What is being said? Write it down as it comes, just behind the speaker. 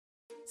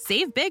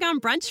Save big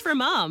on brunch for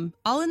mom,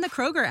 all in the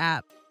Kroger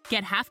app.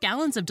 Get half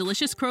gallons of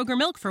delicious Kroger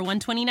milk for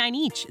 $1.29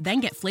 each. Then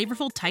get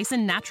flavorful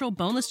Tyson natural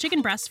boneless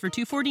chicken breasts for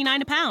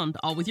 $2.49 a pound,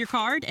 all with your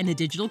card and a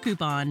digital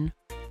coupon.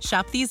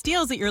 Shop these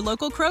deals at your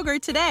local Kroger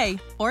today,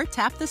 or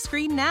tap the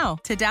screen now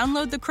to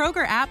download the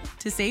Kroger app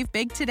to save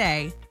big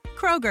today.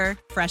 Kroger,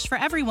 fresh for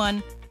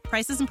everyone.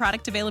 Prices and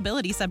product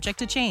availability subject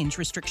to change.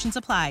 Restrictions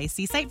apply.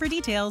 See site for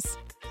details.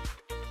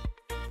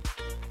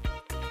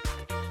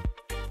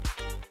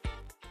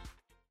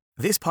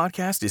 This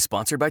podcast is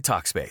sponsored by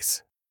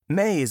Talkspace.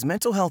 May is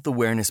Mental Health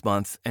Awareness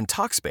Month, and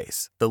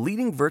Talkspace, the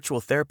leading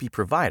virtual therapy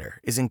provider,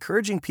 is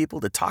encouraging people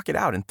to talk it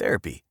out in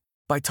therapy.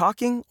 By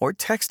talking or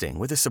texting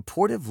with a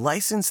supportive,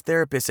 licensed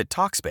therapist at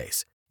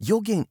Talkspace,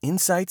 you'll gain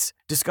insights,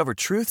 discover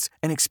truths,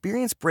 and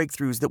experience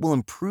breakthroughs that will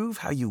improve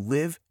how you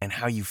live and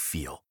how you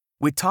feel.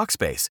 With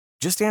Talkspace,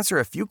 just answer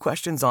a few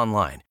questions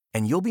online,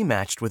 and you'll be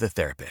matched with a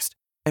therapist.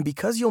 And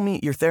because you'll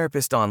meet your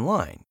therapist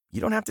online,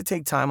 you don't have to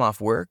take time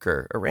off work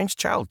or arrange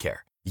childcare.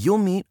 You'll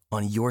meet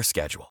on your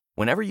schedule,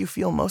 whenever you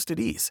feel most at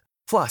ease.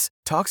 Plus,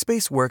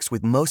 Talkspace works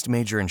with most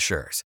major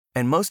insurers,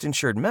 and most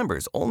insured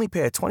members only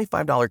pay a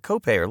 $25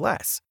 copay or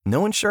less.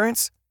 No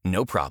insurance?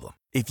 No problem.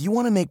 If you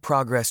want to make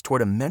progress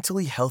toward a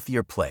mentally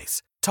healthier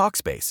place,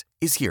 Talkspace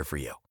is here for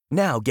you.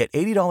 Now get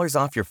 $80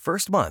 off your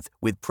first month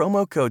with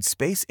promo code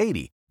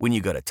SPACE80 when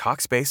you go to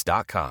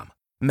Talkspace.com.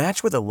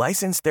 Match with a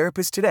licensed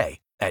therapist today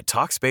at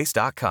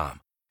Talkspace.com.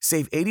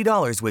 Save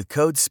 $80 with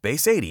code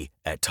SPACE80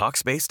 at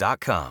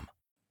Talkspace.com.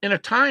 In a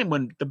time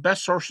when the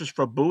best sources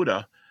for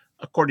Buddha,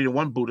 according to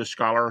one Buddhist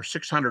scholar,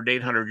 600,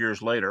 800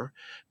 years later,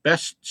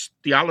 best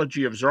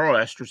theology of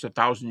Zoroaster is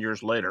 1,000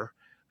 years later,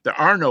 there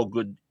are no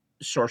good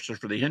sources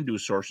for the Hindu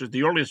sources.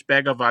 The earliest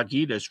Bhagavad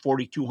Gita is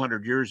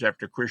 4,200 years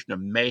after Krishna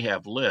may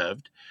have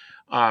lived.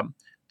 The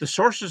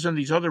sources in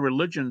these other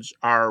religions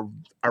are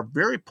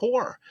very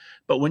poor.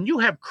 But when you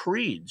have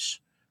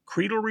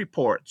creedal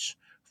reports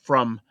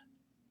from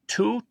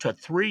 2 to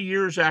 3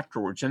 years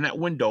afterwards, in that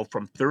window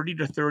from 30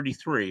 to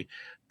 33,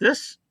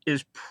 this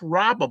is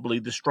probably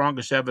the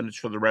strongest evidence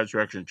for the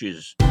resurrection of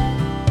Jesus.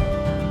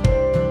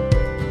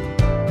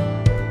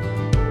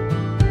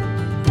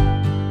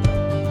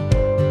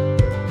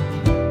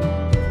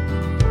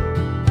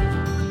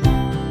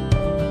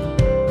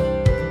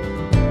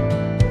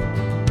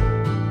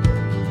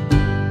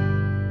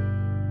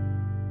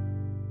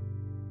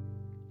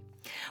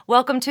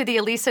 Welcome to the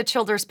Elisa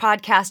Childers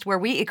podcast, where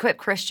we equip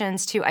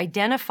Christians to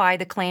identify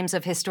the claims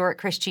of historic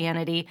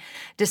Christianity,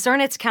 discern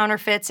its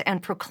counterfeits,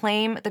 and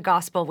proclaim the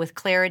gospel with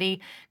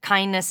clarity,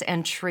 kindness,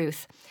 and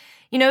truth.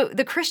 You know,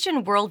 the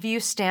Christian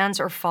worldview stands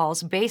or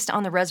falls based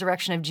on the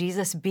resurrection of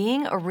Jesus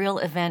being a real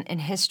event in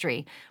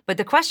history. But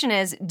the question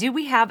is, do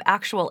we have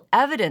actual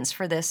evidence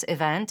for this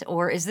event,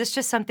 or is this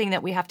just something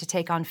that we have to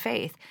take on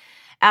faith?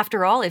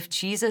 After all, if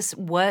Jesus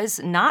was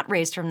not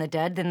raised from the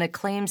dead, then the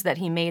claims that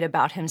he made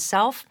about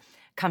himself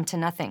come to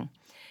nothing.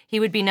 He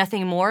would be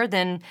nothing more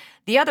than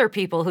the other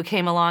people who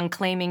came along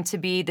claiming to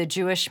be the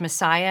Jewish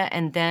Messiah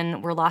and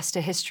then were lost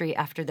to history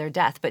after their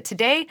death. But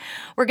today,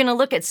 we're going to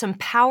look at some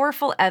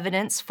powerful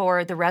evidence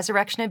for the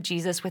resurrection of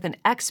Jesus with an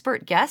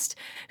expert guest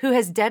who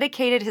has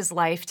dedicated his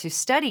life to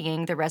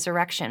studying the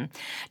resurrection.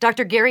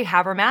 Dr. Gary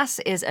Habermas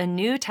is a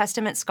New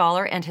Testament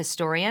scholar and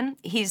historian.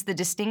 He's the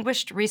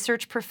distinguished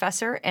research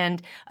professor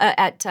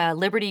at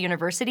Liberty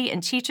University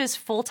and teaches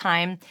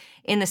full-time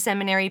in the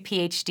seminary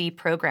PhD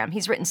program.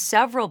 He's written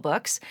several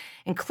books,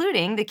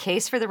 including The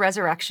Case for the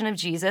Resurrection of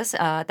Jesus.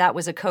 That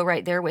was a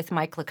co-write there with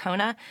Mike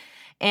Licona.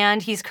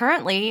 And he's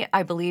currently,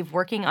 I believe,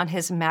 working on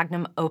his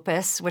magnum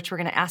opus, which we're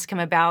going to ask him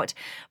about.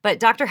 But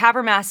Dr.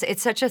 Habermas,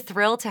 it's such a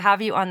thrill to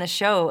have you on the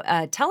show.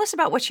 Tell us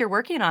about what you're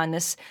working on,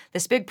 this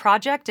big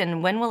project,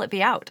 and when will it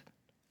be out?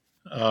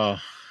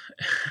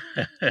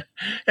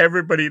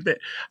 Everybody,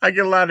 I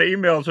get a lot of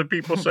emails and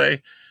people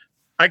say,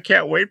 I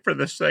can't wait for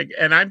this thing.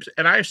 And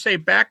I say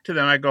back to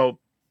them, I go,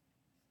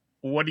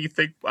 what do you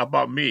think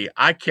about me?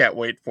 I can't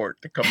wait for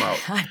it to come out.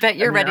 I bet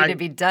you're ready to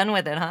be done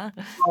with it, huh?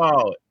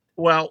 Oh,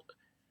 well,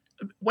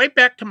 way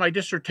back to my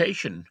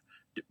dissertation,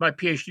 my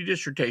PhD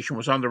dissertation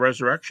was on the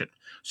resurrection.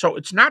 So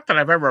it's not that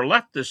I've ever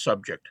left this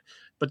subject,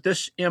 but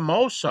this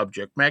MO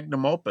subject,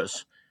 magnum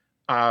opus,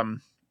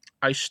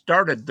 I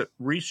started the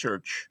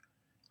research,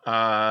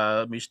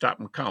 let me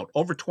stop and count,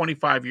 over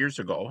 25 years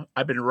ago.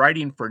 I've been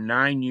writing for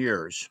 9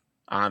 years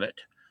on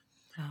it.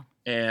 Wow.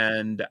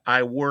 And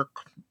I work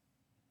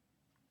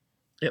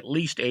at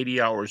least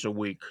 80 hours a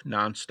week,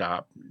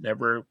 nonstop,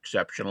 never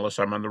exception unless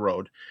I'm on the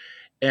road.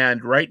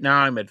 And right now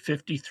I'm at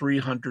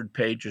 5,300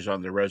 pages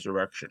on the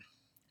resurrection.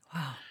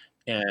 Wow.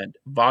 And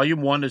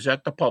volume 1 is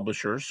at the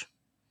publishers.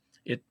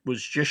 It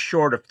was just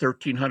short of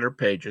 1,300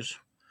 pages.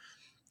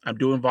 I'm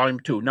doing volume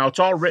 2. Now it's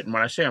all written.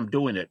 When I say I'm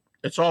doing it,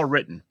 it's all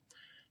written.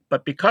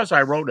 But because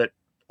I wrote it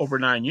over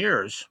 9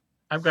 years,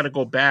 I've got to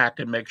go back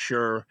and make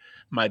sure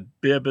my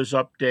bib is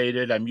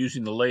updated. I'm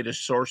using the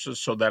latest sources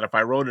so that if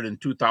I wrote it in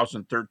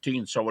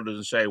 2013, someone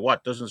doesn't say,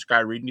 what, doesn't this guy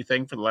read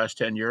anything for the last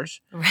 10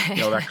 years? Right. You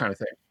know, that kind of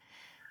thing.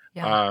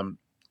 Yeah.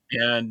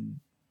 And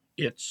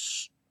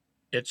it's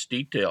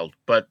detailed.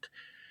 But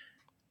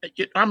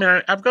I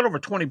mean, I've got over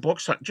 20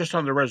 books just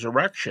on the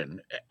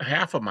resurrection,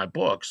 half of my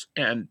books,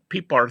 and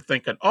people are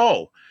thinking,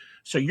 oh,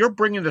 so you're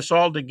bringing this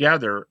all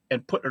together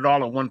and putting it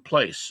all in one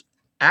place.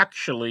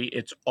 Actually,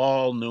 it's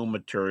all new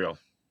material,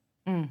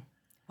 Mm.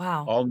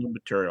 Wow. all new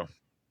material.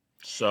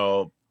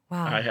 So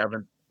Wow. I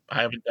haven't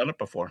done it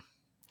before.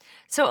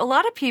 So, a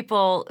lot of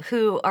people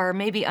who are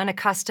maybe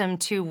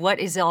unaccustomed to what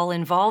is all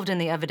involved in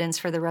the evidence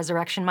for the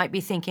resurrection might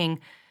be thinking,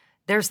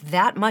 there's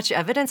that much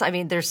evidence? I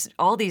mean, there's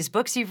all these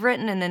books you've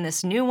written, and then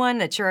this new one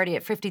that you're already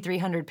at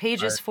 5,300 Right.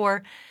 pages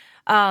for.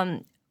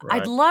 Um, I'd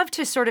Right. love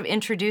to sort of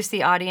introduce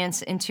the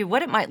audience into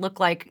what it might look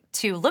like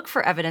to look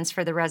for evidence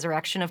for the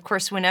resurrection. Of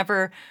course,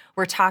 whenever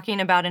we're talking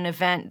about an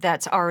event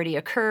that's already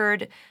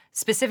occurred,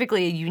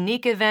 specifically a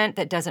unique event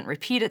that doesn't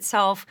repeat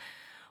itself,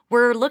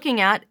 we're looking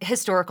at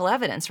historical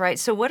evidence, right?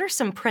 So, what are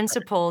some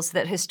principles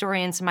that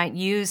historians might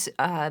use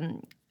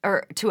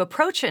or to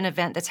approach an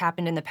event that's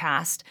happened in the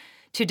past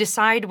to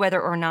decide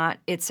whether or not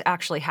it's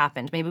actually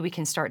happened? Maybe we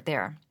can start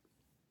there.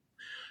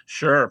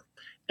 Sure.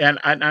 And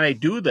I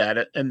do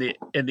that in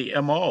the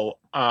MO.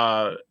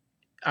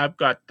 I've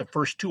got the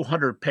first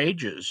 200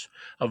 pages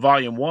of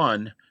volume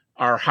 1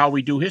 are how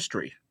we do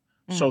history.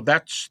 Mm. So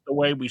that's the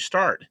way we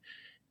start.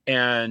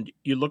 And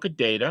you look at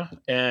data,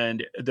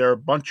 and there are a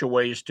bunch of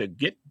ways to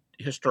get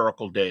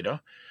historical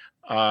data.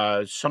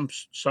 Some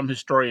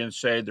historians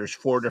say there's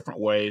 4 different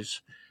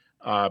ways.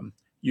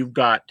 You've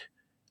got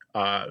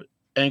uh,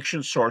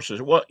 ancient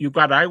sources. Well, you've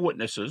got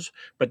eyewitnesses,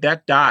 but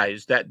that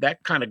dies. That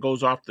kind of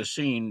goes off the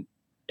scene.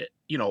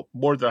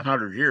 More than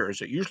 100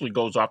 years. It usually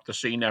goes off the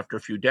scene after a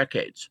few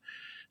decades.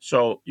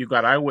 So you've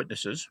got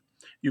eyewitnesses.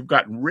 You've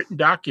got written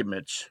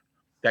documents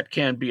that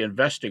can be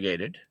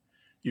investigated.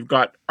 You've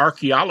got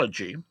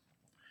archaeology.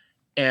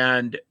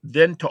 And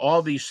then to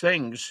all these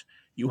things,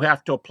 you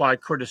have to apply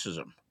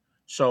criticism.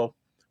 So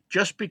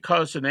just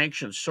because an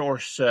ancient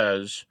source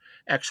says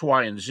X,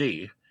 Y, and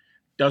Z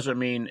doesn't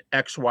mean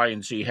X, Y,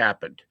 and Z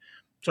happened.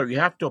 So you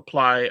have to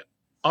apply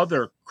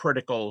other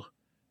critical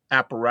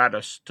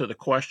apparatus to the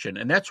question.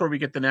 And that's where we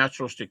get the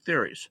naturalistic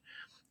theories.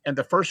 And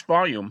the first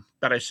volume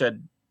that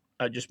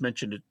I just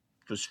mentioned, it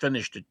was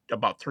finished at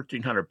about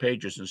 1,300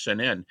 pages and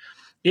sent in.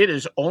 It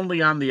is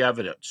only on the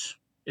evidence.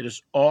 It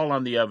is all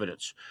on the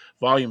evidence.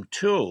 Volume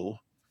 2,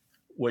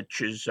 which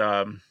is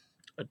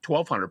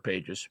 1,200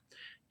 pages,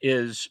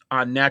 is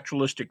on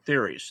naturalistic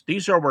theories.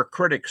 These are where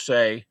critics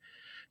say,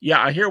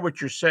 yeah, I hear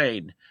what you're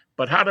saying,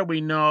 but how do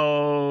we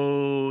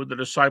know the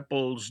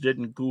disciples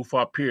didn't goof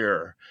up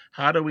here?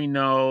 How do we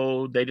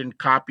know they didn't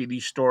copy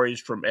these stories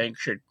from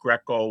ancient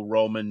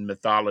Greco-Roman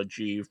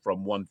mythology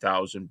from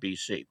 1000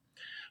 BC?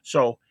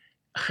 So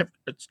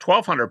it's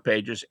 1,200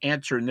 pages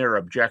answering their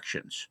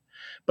objections.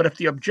 But if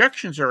the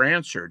objections are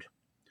answered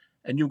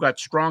and you've got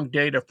strong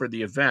data for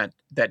the event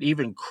that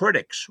even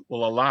critics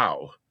will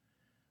allow,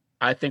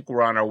 I think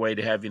we're on our way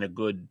to having a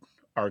good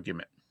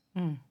argument.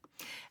 Mm.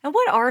 And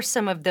what are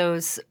some of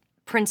those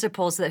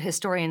principles that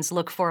historians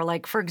look for?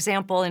 Like, for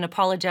example, in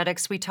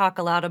apologetics, we talk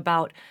a lot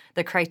about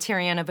the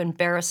criterion of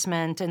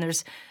embarrassment, and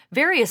there's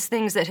various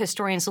things that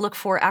historians look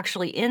for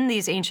actually in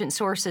these ancient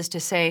sources to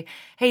say,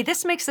 hey,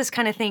 this makes us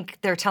kind of think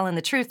they're telling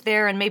the truth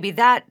there, and maybe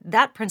that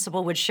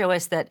principle would show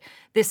us that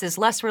this is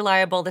less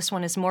reliable, this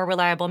one is more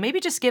reliable. Maybe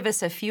just give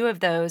us a few of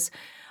those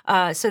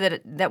so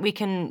that we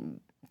can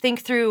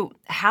think through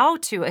how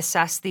to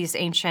assess these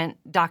ancient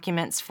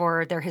documents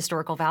for their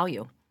historical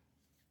value.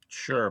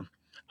 Sure.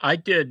 I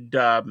did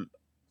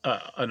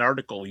an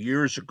article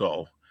years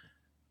ago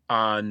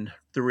on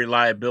the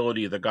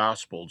reliability of the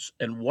Gospels.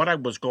 And what I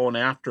was going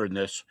after in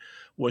this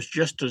was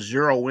just to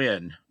zero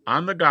in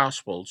on the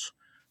Gospels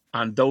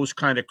on those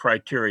kind of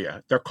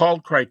criteria. They're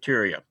called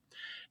criteria,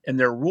 and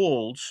they're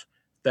rules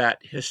that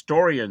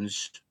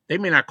historians, they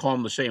may not call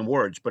them the same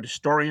words, but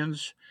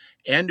historians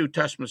and New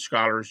Testament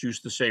scholars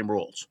use the same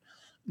rules.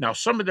 Now,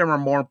 some of them are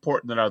more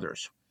important than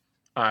others.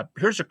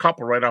 Here's a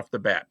couple right off the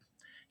bat.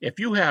 If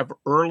you have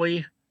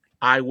early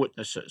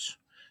eyewitnesses,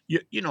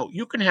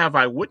 you can have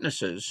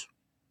eyewitnesses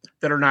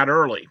that are not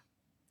early.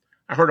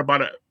 I heard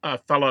about a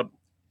fellow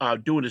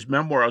doing his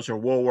memoirs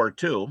of World War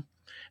II,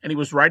 and he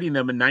was writing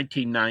them in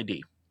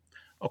 1990.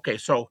 Okay,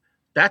 so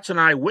that's an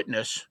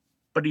eyewitness,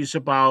 but he's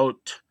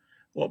about,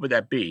 what would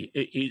that be?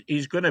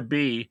 He's going to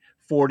be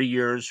 40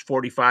 years,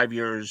 45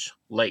 years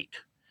late.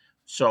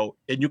 So,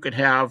 and you can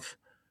have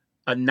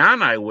a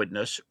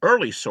non-eyewitness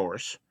early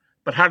source,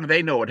 but how do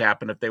they know what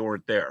happened if they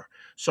weren't there?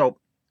 So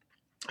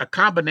a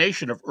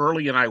combination of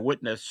early and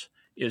eyewitness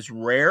is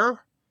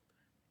rare,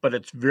 but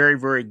it's very,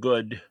 very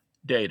good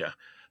data.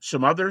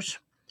 Some others,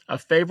 a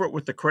favorite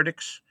with the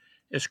critics,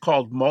 is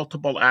called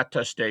multiple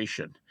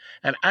attestation.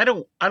 And I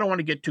don't want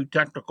to get too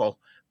technical,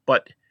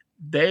 but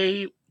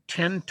they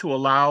tend to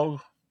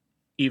allow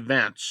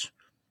events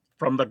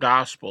from the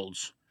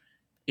Gospels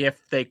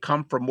if they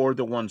come from more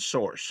than one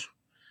source.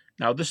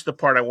 Now, this is the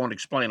part I won't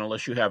explain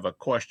unless you have a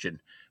question,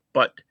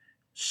 but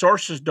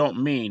sources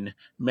don't mean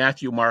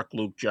Matthew, Mark,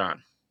 Luke,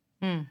 John.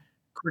 Mm.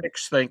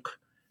 Critics think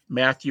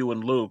Matthew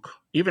and Luke,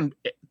 even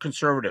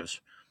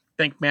conservatives,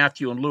 think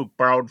Matthew and Luke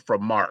borrowed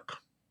from Mark.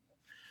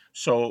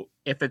 So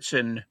if it's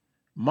in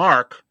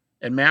Mark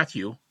and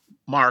Matthew,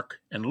 Mark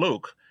and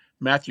Luke,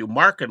 Matthew,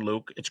 Mark, and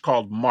Luke, it's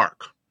called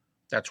Mark.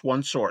 That's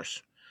one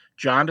source.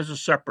 John is a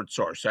separate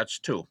source. That's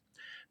two.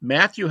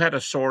 Matthew had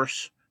a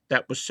source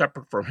that was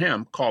separate from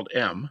him called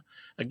M.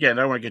 Again,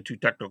 I don't want to get too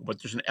technical,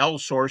 but there's an L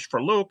source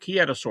for Luke. He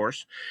had a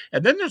source.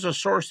 And then there's a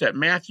source that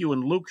Matthew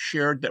and Luke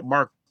shared that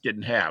Mark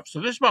didn't have. So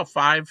there's about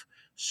 5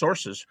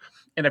 sources.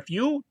 And if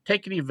you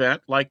take an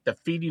event like the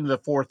feeding of the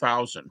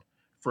 4,000,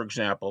 for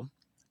example,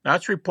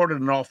 that's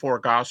reported in all 4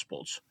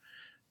 Gospels.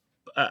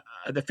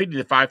 The feeding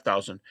of the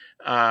 5,000,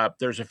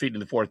 there's a feeding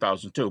of the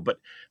 4,000 too. But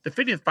the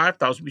feeding of the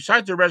 5,000,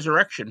 besides the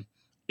resurrection,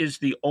 is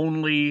the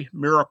only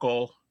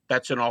miracle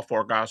that's in all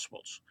 4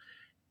 Gospels.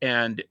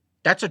 And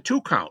that's a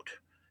 2 count.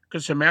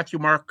 Because in Matthew,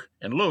 Mark,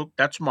 and Luke,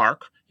 that's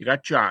Mark. You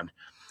got John.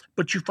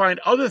 But you find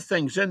other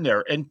things in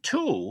there. And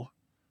 2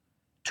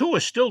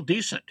 is still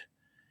decent.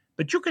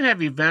 But you can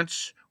have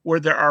events where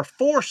there are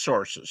 4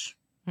 sources.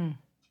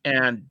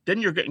 And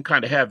then you're getting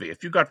kind of heavy.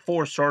 If you got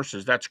 4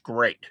 sources, that's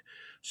great.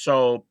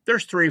 So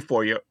there's 3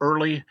 for you: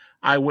 early,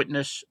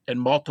 eyewitness,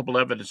 and multiple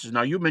evidences.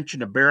 Now, you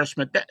mentioned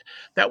embarrassment.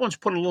 That one's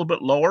put a little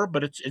bit lower,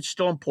 but it's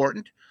still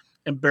important.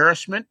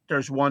 Embarrassment,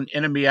 there's 1,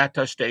 enemy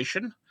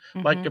attestation.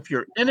 Like if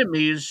your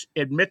enemies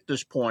admit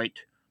this point,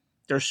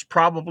 there's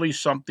probably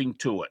something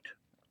to it.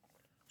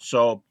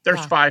 So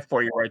there's 5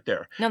 for you right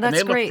there. No, that's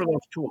and they great. Look for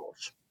those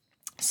tools.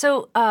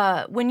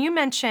 So when you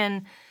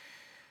mention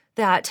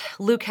that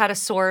Luke had a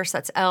source,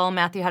 that's L,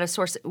 Matthew had a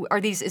source,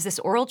 is this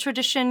oral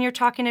tradition you're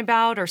talking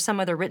about, or some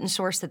other written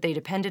source that they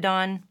depended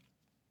on?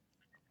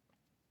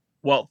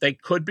 Well, they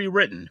could be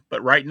written,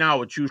 but right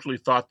now it's usually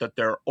thought that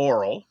they're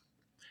oral.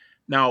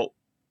 Now,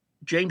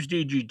 James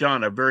D.G.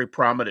 Dunn, a very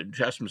prominent New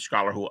Testament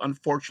scholar who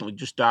unfortunately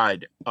just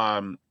died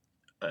in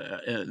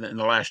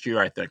the last year,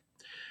 I think.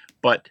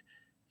 But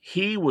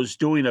he was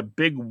doing a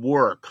big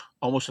work,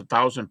 almost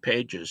 1,000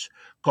 pages,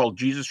 called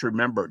Jesus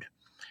Remembered.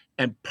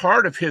 And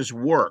part of his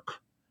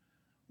work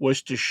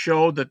was to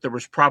show that there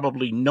was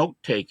probably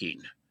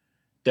note-taking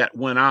that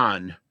went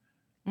on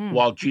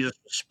while Jesus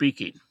was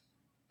speaking.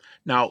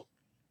 Now,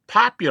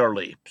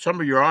 popularly,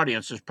 some of your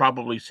audience has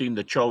probably seen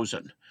The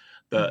Chosen,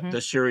 the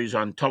series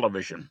on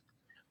television.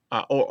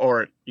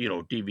 Or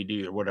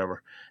DVD or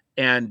whatever.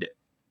 And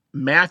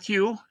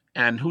Matthew,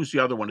 and who's the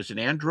other one? Is it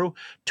Andrew?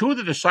 2 of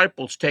the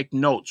disciples take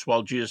notes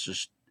while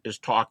Jesus is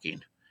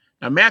talking.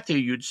 Now, Matthew,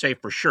 you'd say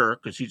for sure,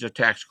 because he's a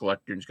tax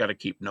collector and he's got to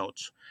keep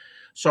notes.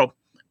 So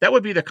that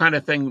would be the kind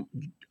of thing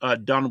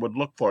Dunn would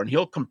look for. And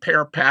he'll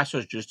compare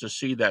passages to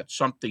see that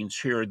something's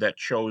here that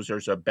shows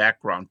there's a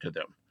background to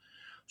them.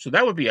 So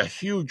that would be a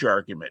huge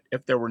argument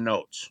if there were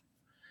notes.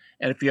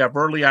 And if you have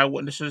early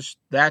eyewitnesses,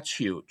 that's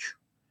huge.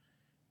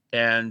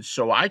 And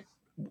so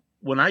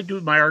when I do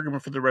my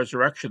argument for the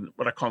resurrection,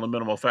 what I call the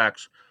minimal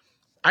facts,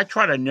 I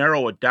try to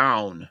narrow it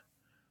down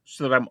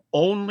so that I'm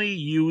only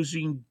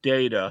using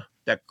data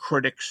that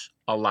critics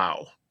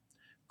allow.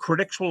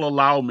 Critics will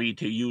allow me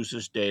to use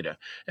this data.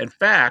 In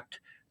fact,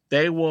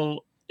 they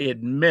will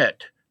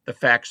admit the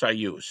facts I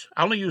use.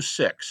 I only use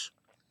 6,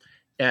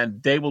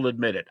 and they will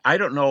admit it. I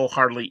don't know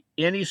hardly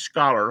any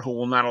scholar who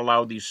will not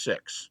allow these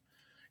 6.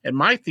 And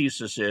my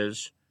thesis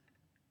is,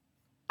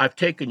 I've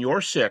taken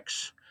your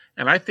 6,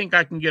 and I think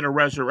I can get a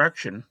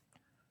resurrection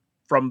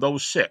from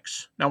those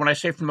 6. Now, when I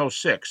say from those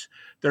 6,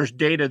 there's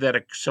data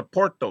that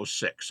support those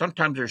 6.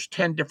 Sometimes there's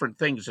 10 different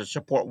things that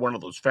support one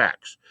of those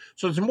facts.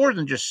 So there's more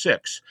than just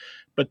 6.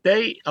 But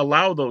they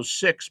allow those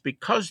 6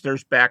 because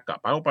there's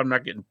backup. I hope I'm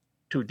not getting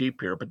too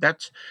deep here, but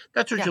that's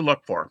what you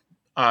look for.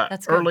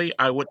 Early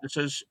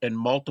eyewitnesses and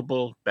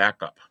multiple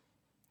backup.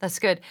 That's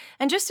good.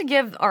 And just to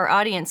give our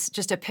audience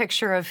just a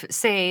picture of,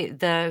 say,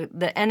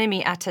 the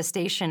enemy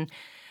attestation,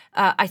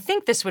 I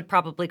think this would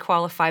probably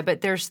qualify,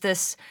 but there's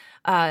this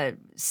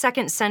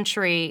second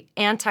century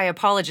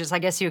anti-apologist, I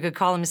guess you could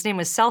call him. His name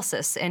was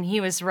Celsus, and he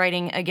was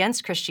writing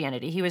against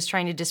Christianity. He was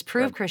trying to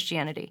disprove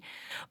Christianity.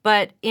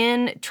 But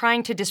in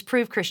trying to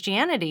disprove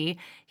Christianity,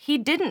 he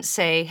didn't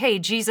say, hey,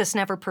 Jesus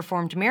never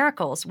performed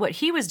miracles. What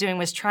he was doing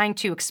was trying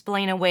to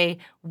explain away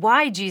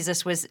why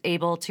Jesus was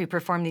able to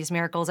perform these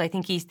miracles. I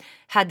think he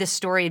had this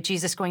story of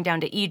Jesus going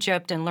down to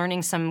Egypt and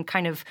learning some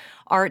kind of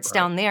arts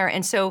down there.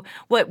 And so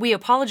what we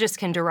apologists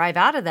can derive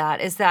out of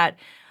that is that,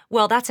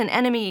 well, that's an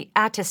enemy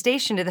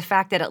attestation to the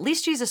fact that at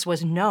least Jesus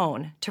was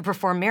known to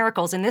perform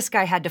miracles, and this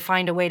guy had to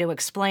find a way to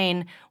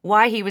explain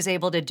why he was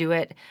able to do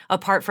it,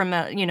 apart from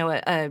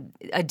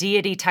a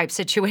deity type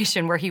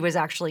situation where he was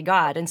actually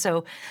God. And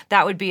so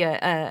that would be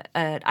a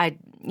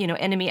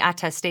enemy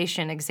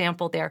attestation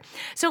example there.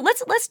 So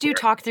let's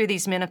talk through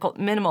these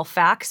minimal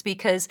facts,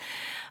 because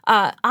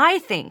I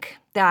think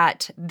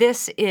that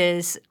this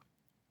is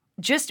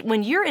just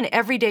when you're in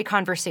everyday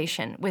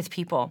conversation with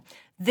people.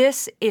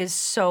 This is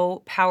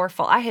so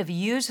powerful. I have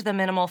used the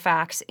minimal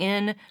facts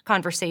in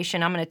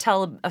conversation. I'm going to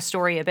tell a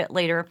story a bit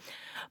later.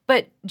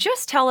 But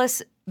just tell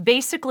us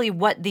basically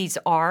what these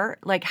are.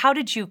 Like, how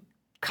did you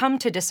come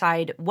to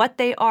decide what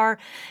they are?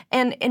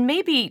 And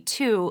maybe,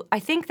 too, I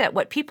think that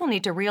what people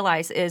need to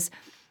realize is,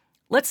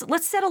 let's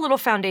set a little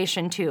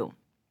foundation, too.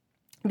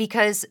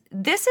 because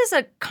this is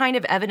a kind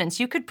of evidence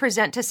you could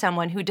present to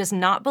someone who does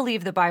not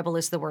believe the Bible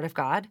is the Word of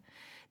God.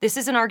 This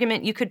is an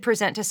argument you could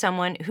present to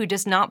someone who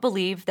does not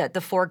believe that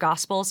the four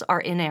Gospels are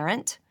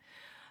inerrant,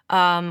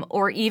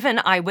 or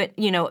even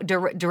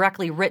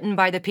directly written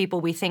by the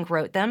people we think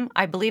wrote them.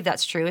 I believe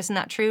that's true. Isn't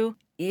that true?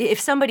 If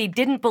somebody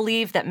didn't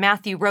believe that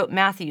Matthew wrote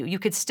Matthew, you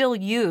could still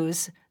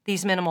use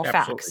these minimal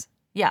facts.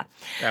 Yeah.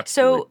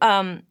 Absolutely.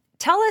 So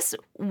tell us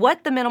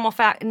what the minimal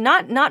fact,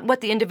 not what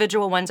the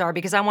individual ones are,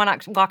 because I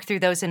want to walk through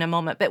those in a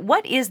moment, but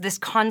what is this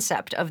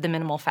concept of the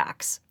minimal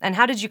facts, and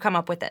how did you come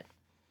up with it?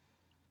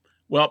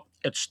 Well,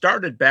 it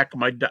started back in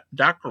my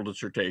doctoral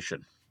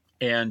dissertation,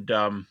 and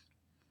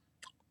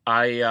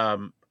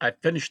I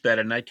finished that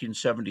in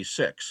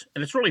 1976.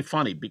 And it's really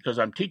funny because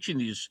I'm teaching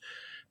these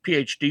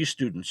PhD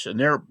students, and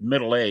they're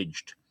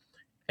middle-aged,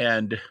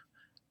 and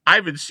I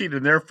haven't seen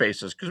in their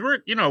faces because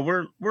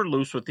we're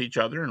loose with each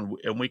other,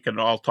 and we can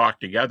all talk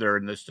together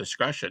in this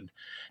discussion.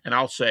 And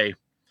I'll say,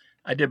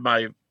 I did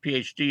my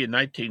PhD in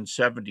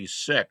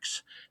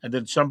 1976, and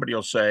then somebody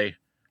will say,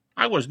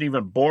 I wasn't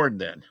even born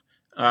then.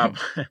 Um,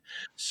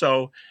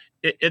 so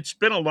it's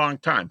been a long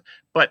time,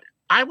 but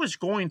I was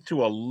going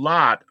through a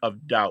lot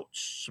of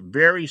doubts,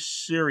 very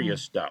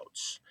serious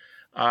doubts.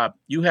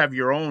 You have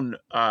your own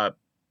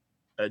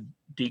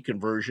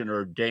deconversion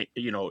or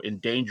in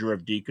danger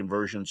of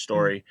deconversion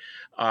story.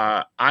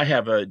 I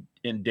have a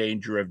in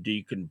danger of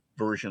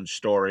deconversion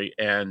story,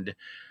 and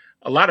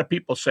a lot of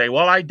people say,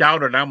 well, I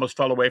doubted, I almost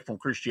fell away from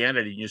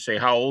Christianity. And you say,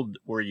 how old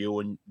were you?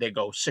 And they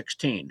go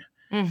 16.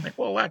 Like,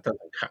 well,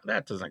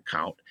 that doesn't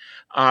count.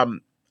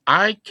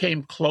 I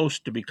came close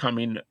to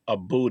becoming a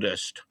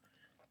Buddhist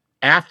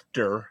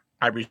after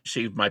I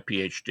received my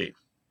PhD.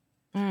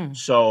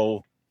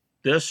 So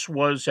this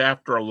was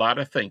after a lot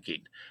of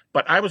thinking,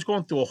 but I was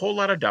going through a whole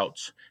lot of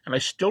doubts, and I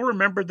still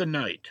remember the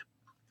night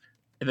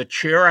in the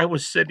chair I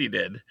was sitting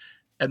in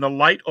and the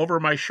light over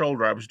my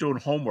shoulder. I was doing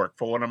homework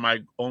for one of my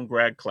own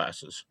grad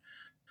classes.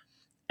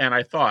 And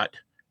I thought,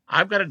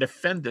 I've got to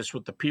defend this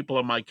with the people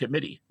on my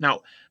committee.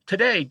 Now,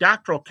 today,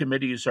 doctoral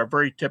committees are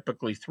very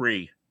typically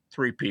three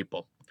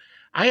people.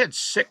 I had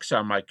 6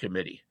 on my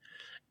committee,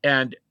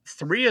 and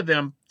 3 of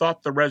them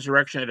thought the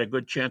resurrection had a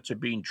good chance of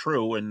being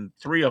true, and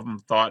 3 of them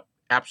thought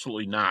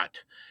absolutely not.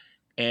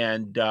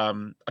 And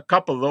a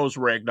couple of those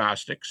were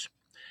agnostics.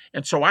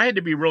 And so I had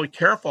to be really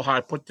careful how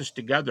I put this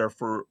together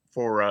for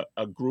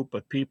a group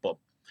of people.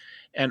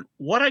 And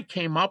what I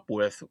came up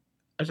with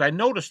is I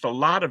noticed a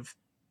lot of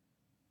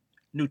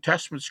New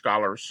Testament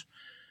scholars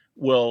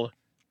will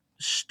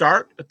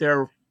start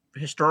their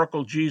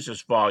historical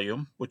Jesus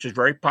volume, which is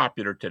very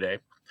popular today,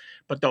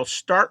 but they'll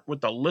start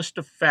with a list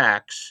of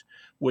facts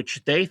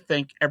which they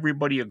think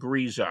everybody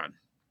agrees on.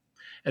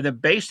 And then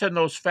based on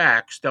those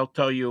facts, they'll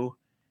tell you,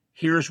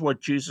 here's what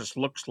Jesus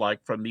looks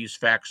like from these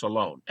facts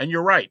alone. And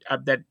you're right,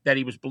 that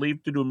he was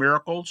believed to do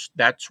miracles,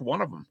 that's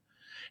one of them.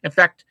 In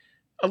fact,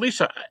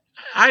 Elisa,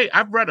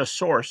 I've read a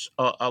source,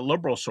 a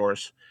liberal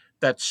source,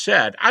 that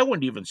said, I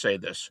wouldn't even say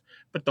this,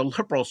 but the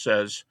liberal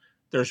says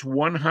there's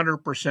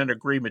 100%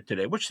 agreement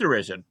today, which there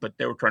isn't, but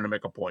they were trying to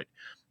make a point.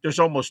 There's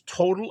almost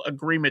total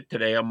agreement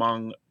today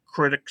among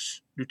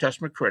critics, New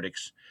Testament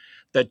critics,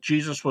 that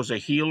Jesus was a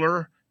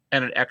healer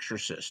and an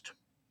exorcist.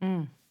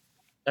 And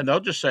they'll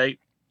just say,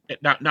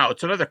 now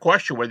it's another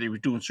question whether he was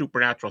doing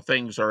supernatural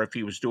things or if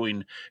he was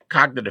doing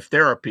cognitive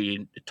therapy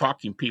and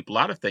talking people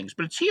out of things,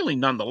 but it's healing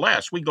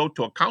nonetheless. We go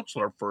to a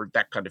counselor for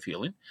that kind of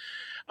healing,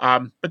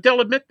 but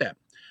they'll admit that.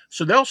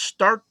 So they'll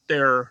start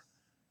their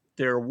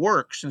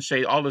works and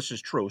say, all this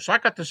is true. So I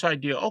got this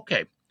idea,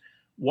 okay,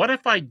 what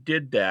if I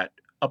did that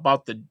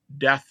about the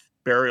death,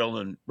 burial,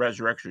 and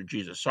resurrection of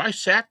Jesus? So I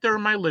sat there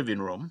in my living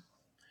room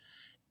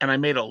and I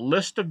made a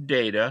list of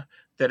data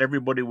that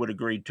everybody would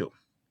agree to.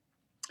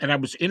 And I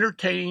was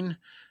entertaining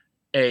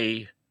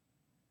a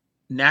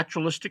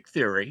naturalistic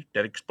theory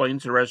that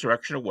explains the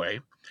resurrection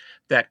away,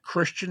 that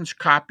Christians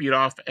copied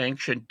off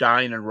ancient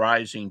dying and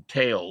rising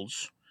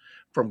tales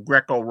from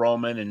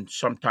Greco-Roman and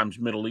sometimes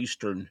Middle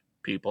Eastern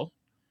people.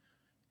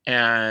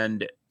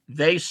 And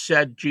they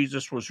said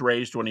Jesus was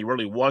raised when he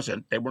really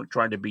wasn't. They weren't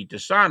trying to be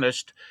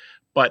dishonest,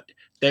 but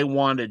they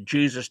wanted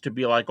Jesus to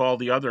be like all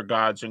the other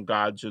gods and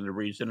the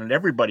reason. And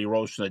everybody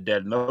rose from the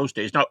dead in those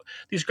days. Now,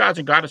 these gods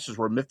and goddesses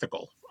were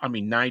mythical. I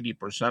mean,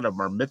 90% of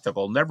them are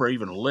mythical, never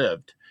even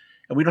lived.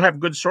 And we don't have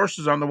good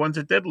sources on the ones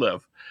that did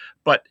live.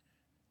 But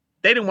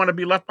they didn't want to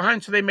be left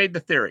behind, so they made the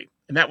theory.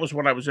 And that was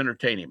what I was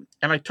entertaining.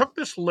 And I took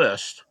this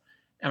list,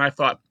 and I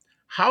thought,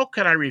 how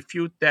can I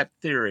refute that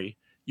theory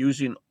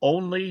using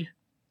only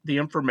the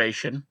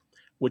information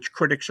which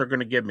critics are going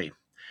to give me?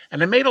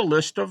 And I made a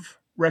list of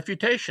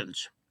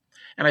refutations.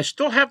 And I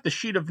still have the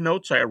sheet of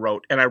notes I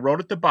wrote, and I wrote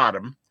at the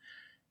bottom,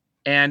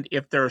 and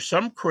if there are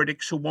some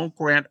critics who won't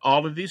grant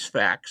all of these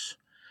facts,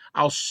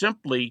 I'll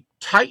simply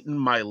tighten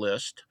my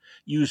list,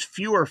 use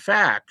fewer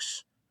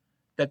facts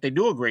that they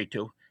do agree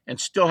to,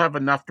 and still have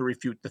enough to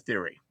refute the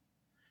theory.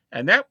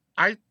 And that,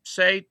 I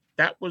say,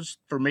 that was,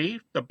 for me,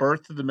 the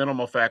birth of the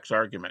minimal facts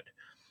argument,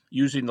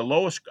 using the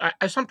lowest,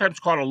 I sometimes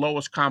call it a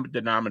lowest common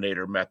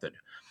denominator method.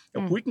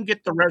 If we can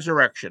get the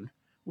resurrection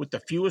with the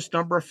fewest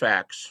number of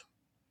facts,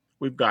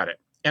 we've got it.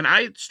 And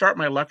I start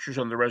my lectures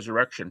on the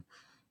resurrection.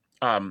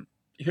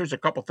 Here's a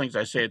couple things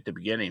I say at the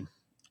beginning.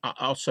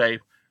 I'll say,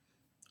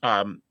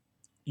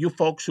 you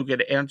folks who get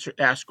to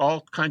ask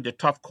all kinds of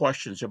tough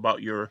questions about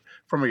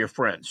from your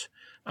friends.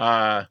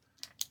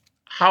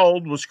 How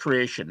old was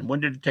creation?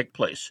 When did it take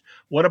place?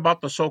 What about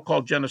the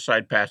so-called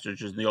genocide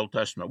passages in the Old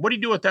Testament? What do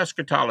you do with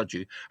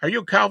eschatology? Are you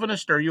a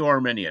Calvinist or are you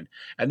Arminian?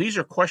 And these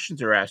are questions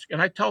they're asked.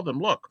 And I tell them,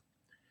 look,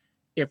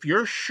 if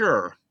you're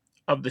sure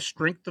of the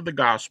strength of the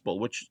gospel,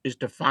 which is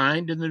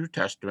defined in the New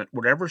Testament,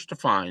 whatever's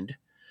defined,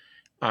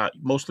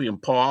 mostly in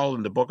Paul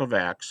and the book of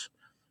Acts,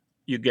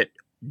 you get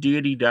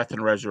deity, death,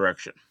 and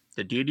resurrection.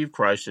 The deity of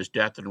Christ is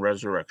death and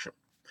resurrection.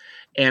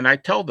 And I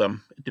tell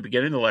them at the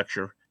beginning of the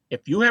lecture,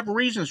 if you have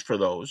reasons for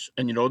those,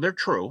 and you know they're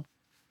true,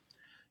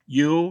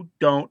 you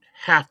don't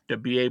have to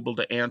be able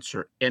to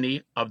answer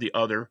any of the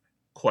other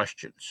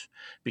questions.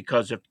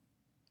 Because if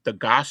the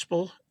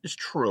gospel is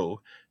true,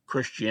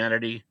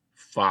 Christianity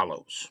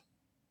follows.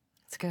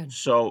 That's good.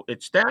 So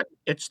it's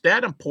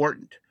that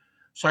important.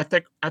 So I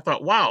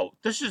thought, wow,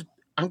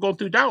 I'm going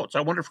through doubts.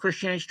 I wonder if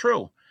Christianity is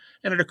true.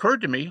 And it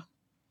occurred to me,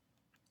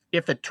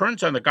 if it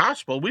turns on the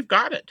gospel, we've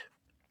got it,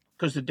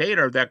 because the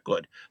data are that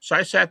good. So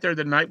I sat there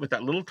the night with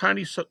that little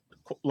tiny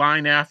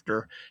line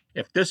after,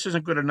 if this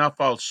isn't good enough,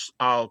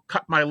 I'll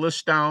cut my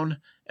list down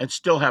and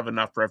still have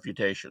enough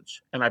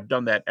refutations. And I've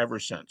done that ever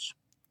since.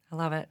 I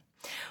love it.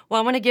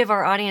 Well, I want to give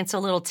our audience a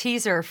little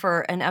teaser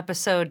for an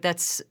episode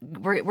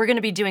we're going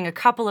to be doing a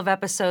couple of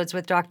episodes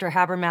with Dr.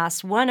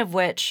 Habermas, one of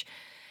which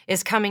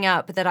is coming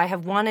up that I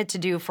have wanted to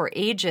do for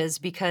ages,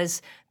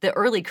 because the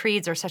early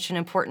creeds are such an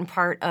important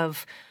part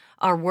of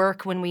our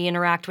work when we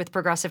interact with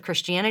progressive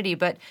Christianity.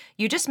 But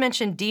you just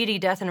mentioned deity,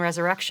 death, and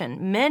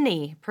resurrection.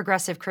 Many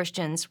progressive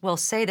Christians will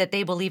say that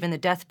they believe in the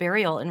death,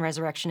 burial, and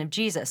resurrection of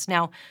Jesus.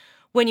 Now,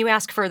 when you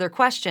ask further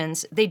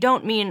questions, they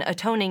don't mean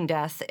atoning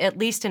death, at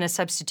least in a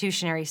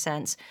substitutionary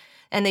sense,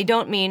 and they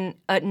don't mean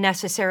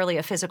necessarily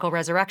a physical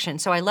resurrection.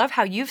 So I love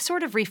how you've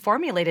sort of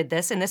reformulated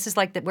this, and this is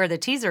like where the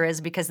teaser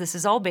is, because this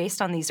is all based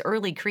on these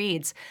early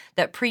creeds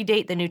that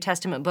predate the New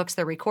Testament books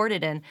they're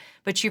recorded in.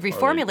 But you've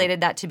reformulated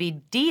that to be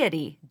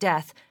deity,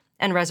 death,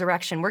 and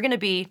resurrection. We're going to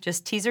be,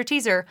 just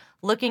teaser,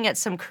 looking at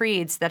some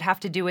creeds that have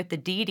to do with the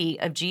deity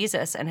of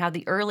Jesus and how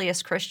the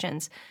earliest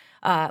Christians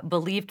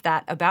believed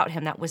that about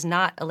him. That was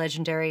not a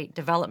legendary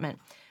development.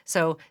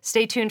 So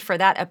stay tuned for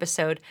that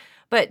episode.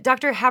 But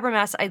Dr.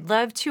 Habermas, I'd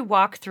love to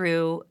walk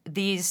through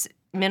these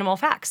minimal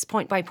facts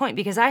point by point,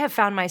 because I have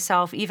found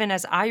myself, even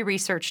as I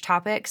research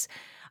topics,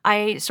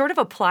 I sort of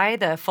apply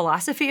the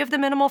philosophy of the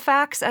minimal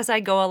facts as I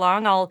go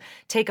along. I'll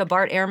take a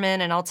Bart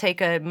Ehrman and I'll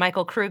take a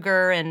Michael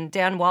Kruger and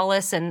Dan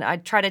Wallace, and I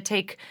try to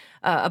take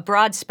a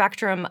broad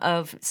spectrum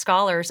of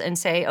scholars and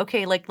say,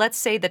 okay, like let's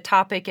say the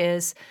topic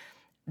is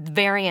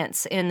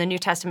variants in the New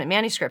Testament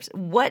manuscripts.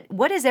 What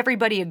does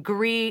everybody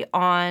agree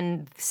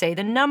on, say,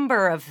 the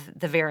number of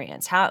the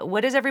variants?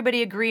 What does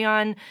everybody agree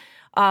on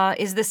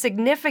is the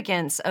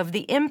significance of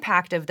the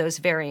impact of those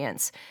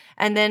variants?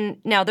 And then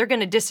now they're going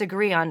to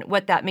disagree on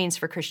what that means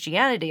for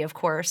Christianity, of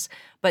course,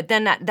 but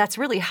then that's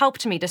really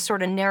helped me to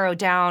sort of narrow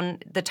down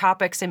the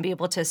topics and be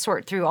able to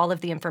sort through all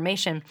of the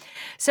information.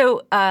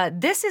 So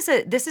this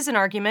is an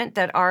argument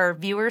that our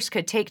viewers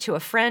could take to a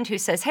friend who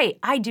says, "Hey,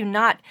 I do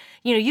not,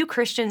 you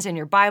Christians in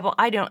your Bible,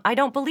 I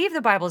don't believe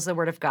the Bible is the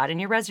Word of God, and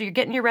you're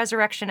getting your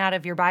resurrection out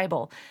of your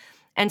Bible."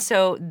 And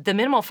so the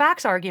minimal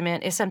facts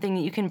argument is something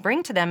that you can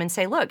bring to them and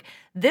say, look,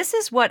 this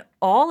is what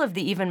all of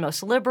the even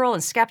most liberal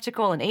and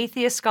skeptical and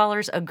atheist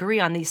scholars agree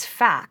on, these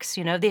facts.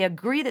 They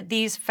agree that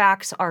these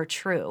facts are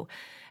true.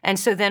 And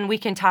so then we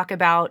can talk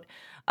about,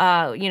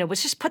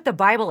 let's just put the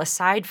Bible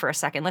aside for a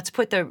second. Let's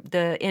put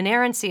the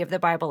inerrancy of the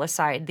Bible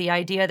aside, the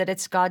idea that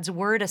it's God's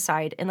word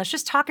aside, and let's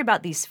just talk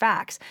about these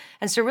facts.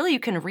 And so really you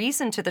can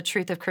reason to the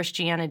truth of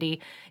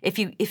Christianity if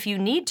you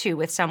need to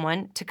with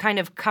someone to kind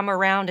of come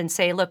around and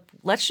say, look,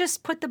 let's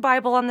just put the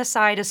Bible on the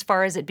side as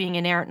far as it being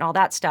inerrant and all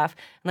that stuff,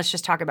 and let's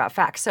just talk about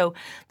facts. So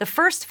the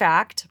first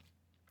fact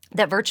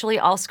that virtually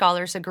all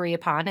scholars agree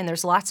upon, and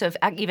there's lots of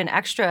even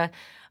extra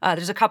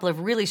there's a couple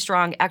of really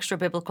strong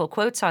extra-biblical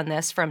quotes on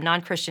this from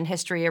non-Christian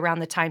history around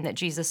the time that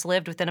Jesus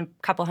lived, within a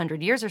couple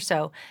hundred years or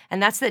so,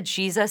 and that's that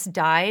Jesus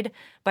died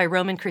by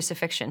Roman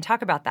crucifixion.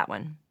 Talk about that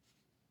one.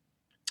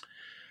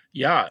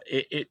 Yeah,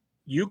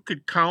 you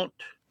could count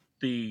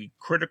the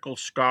critical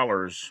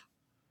scholars,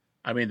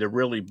 the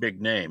really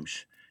big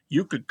names.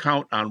 You could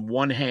count on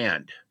one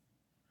hand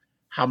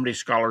how many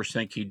scholars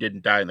think he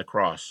didn't die on the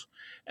cross,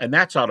 and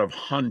that's out of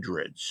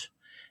hundreds.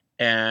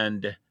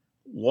 And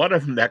one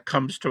of them that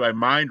comes to my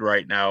mind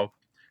right now,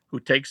 who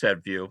takes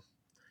that view,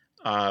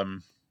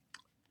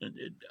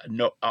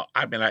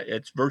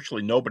 it's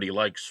virtually nobody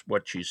likes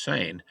what she's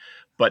saying,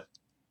 but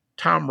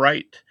Tom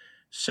Wright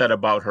said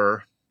about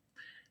her,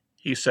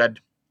 he said,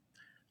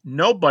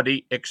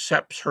 nobody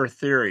accepts her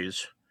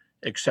theories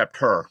except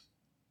her.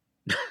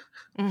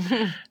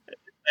 Mm-hmm.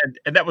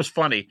 and that was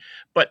funny,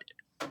 but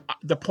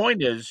the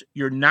point is,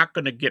 you're not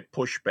going to get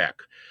pushback.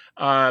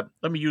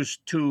 Let me use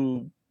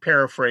two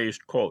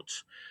paraphrased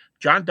quotes.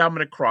 John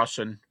Dominic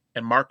Crossan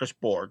and Marcus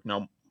Borg.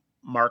 Now,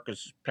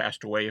 Marcus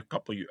passed away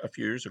a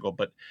few years ago,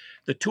 but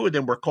the two of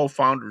them were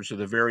co-founders of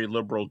the very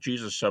liberal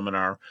Jesus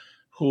Seminar,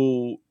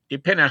 who,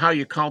 depending on how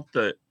you count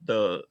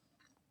their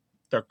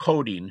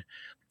coding,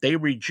 they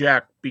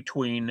reject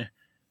between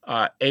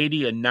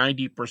 80 and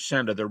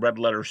 90% of the red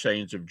letter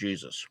sayings of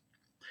Jesus.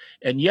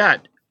 And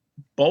yet,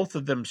 both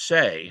of them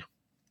say,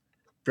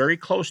 very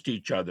close to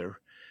each other,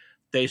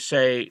 they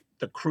say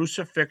the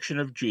crucifixion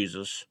of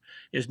Jesus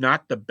is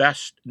not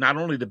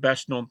only the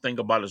best known thing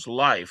about his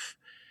life,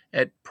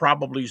 it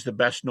probably is the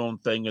best known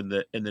thing in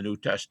the New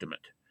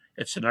Testament.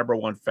 It's the number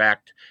one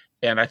fact.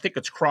 And I think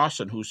it's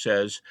Crossan who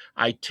says,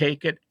 I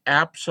take it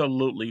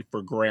absolutely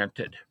for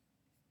granted.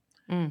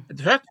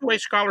 That's the way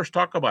scholars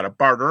talk about it.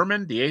 Bart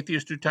Ehrman, the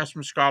atheist New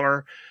Testament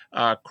scholar,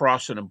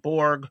 Crossan and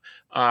Borg,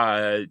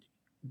 Gerrit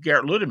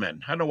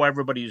Ludemann. I know why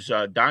everybody's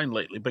dying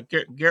lately, but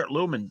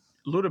Gerrit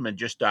Ludemann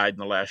just died in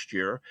the last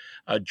year,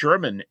 a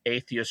German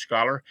atheist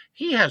scholar.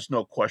 He has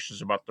no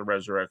questions about the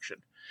resurrection.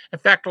 In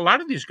fact, a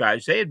lot of these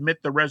guys, they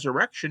admit the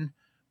resurrection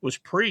was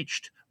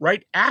preached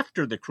right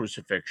after the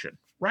crucifixion,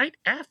 right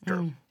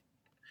after.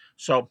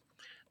 So,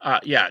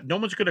 no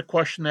one's going to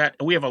question that.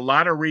 And we have a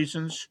lot of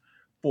reasons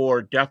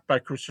for death by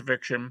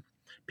crucifixion.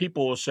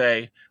 People will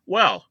say,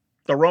 well,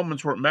 the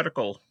Romans weren't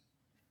medical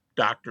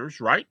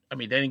doctors, right? I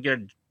mean, they didn't get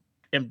an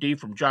MD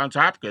from Johns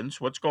Hopkins.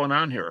 What's going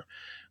on here?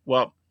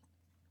 Well,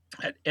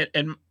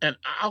 and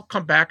I'll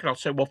come back and I'll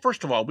say, well,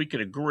 first of all, we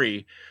can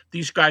agree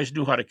these guys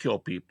knew how to kill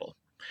people.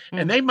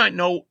 And they might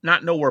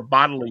not know where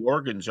bodily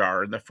organs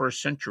are in the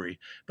first century,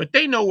 but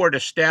they know where to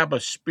stab a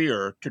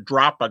spear to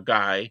drop a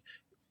guy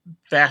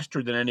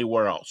faster than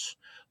anywhere else.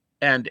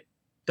 And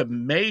the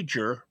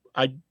major,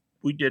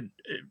 we did,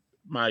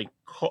 my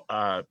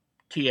TA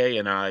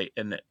and I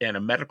and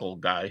a medical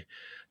guy,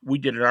 we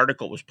did an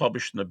article that was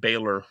published in the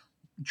Baylor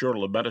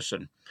Journal of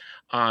Medicine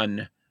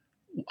on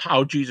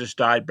how Jesus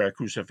died by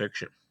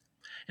crucifixion.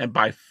 And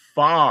by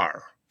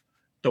far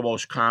the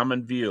most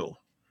common view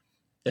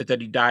is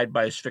that he died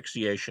by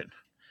asphyxiation.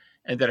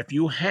 And that if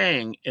you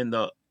hang in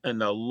the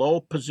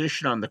low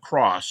position on the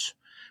cross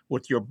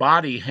with your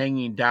body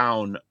hanging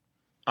down,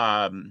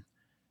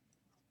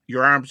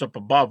 your arms up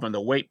above and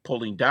the weight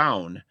pulling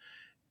down,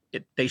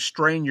 they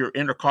strain your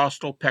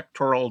intercostal,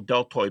 pectoral,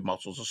 deltoid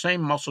muscles, the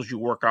same muscles you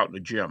work out in the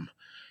gym.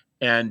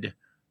 And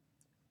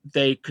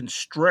they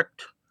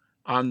constrict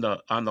on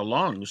the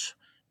lungs,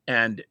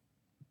 and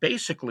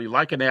basically,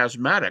 like an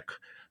asthmatic,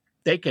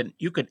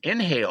 you can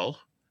inhale,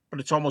 but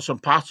it's almost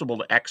impossible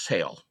to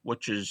exhale,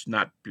 which is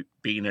not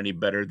being any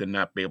better than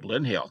not being able to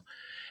inhale.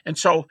 And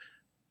so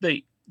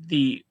in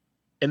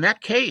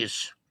that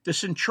case, the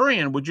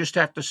centurion would just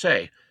have to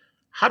say,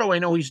 how do I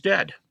know he's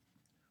dead?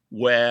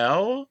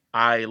 Well,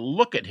 I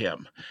look at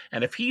him,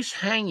 and if he's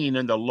hanging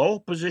in the low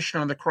position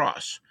on the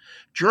cross,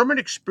 German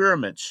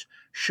experiments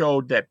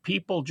showed that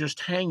people just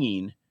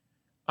hanging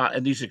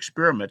in these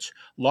experiments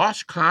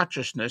lost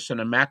consciousness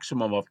in a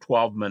maximum of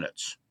 12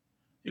 minutes.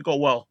 You go,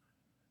 well,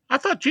 I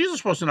thought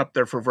Jesus wasn't up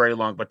there for very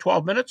long, but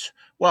 12 minutes?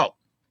 Well,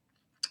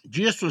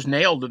 Jesus was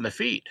nailed in the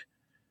feet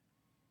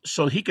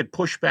so he could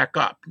push back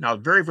up. Now,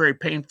 very, very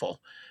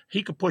painful.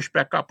 He could push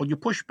back up. When you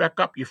push back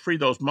up, you free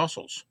those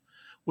muscles.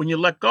 When you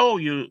let go,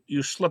 you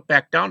slip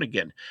back down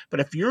again. But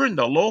if you're in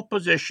the low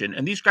position,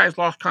 and these guys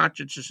lost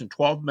consciousness in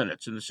 12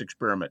 minutes in this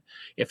experiment,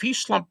 if he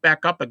slumped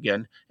back up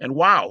again, and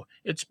wow,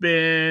 it's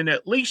been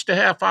at least a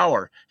half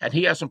hour, and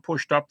he hasn't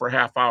pushed up for a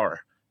half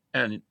hour,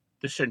 and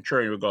the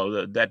centurion would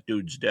go, that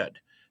dude's dead.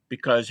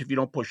 Because if you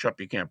don't push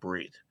up, you can't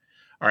breathe.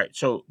 All right,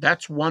 so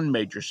that's one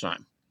major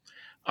sign.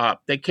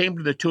 They came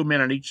to the two men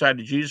on each side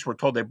of Jesus. We're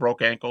told they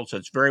broke ankles.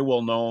 It's very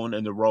well known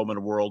in the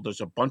Roman world. There's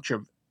a bunch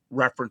of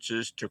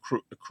references to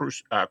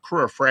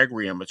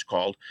crucifragium, it's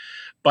called.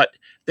 But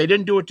they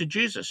didn't do it to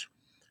Jesus,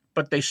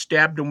 but they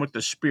stabbed him with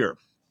the spear.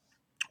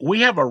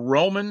 We have a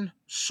Roman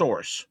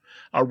source,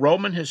 a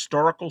Roman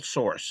historical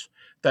source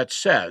that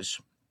says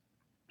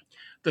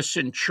the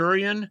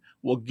centurion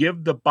will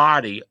give the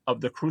body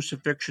of the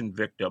crucifixion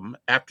victim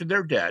after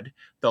they're dead.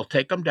 They'll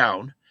take them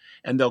down,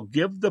 and they'll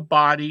give the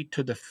body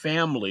to the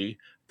family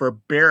for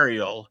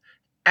burial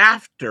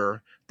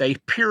after they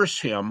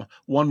pierce him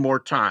one more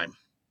time.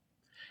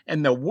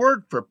 And the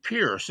word for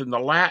pierce in the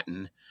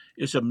Latin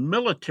is a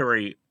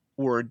military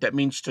word that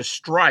means to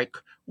strike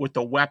with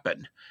a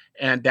weapon.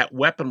 And that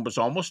weapon was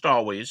almost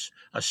always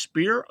a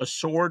spear, a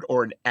sword,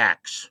 or an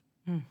axe.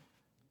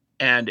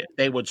 And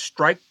they would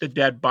strike the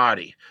dead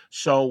body.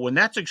 So when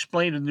that's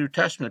explained in the New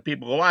Testament,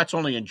 people go, it's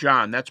only in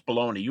John. That's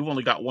baloney. You've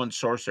only got one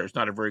source there. It's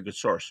not a very good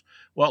source.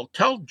 Well,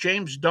 tell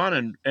James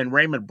Dunn and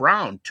Raymond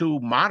Brown, two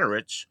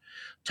moderates,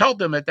 tell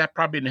them that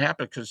probably didn't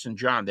happen because it's in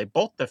John. They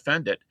both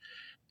defend it.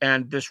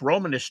 And this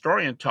Roman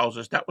historian tells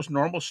us that was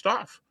normal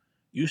stuff.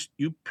 You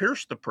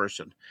pierce the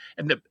person.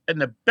 And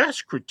the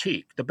best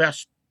critique, the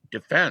best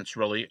defense,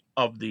 really,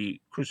 of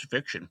the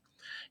crucifixion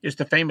is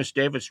the famous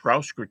David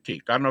Strauss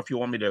critique. I don't know if you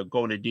want me to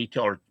go into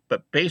detail,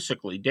 but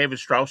basically, David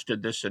Strauss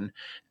did this in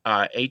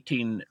the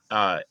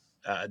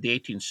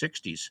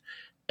 1860s.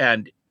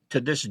 And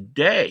to this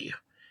day,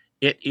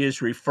 it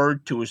is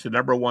referred to as the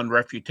number one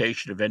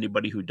refutation of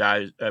anybody who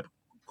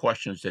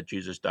questions that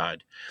Jesus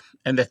died.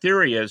 And the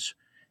theory is,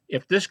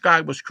 if this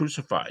guy was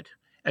crucified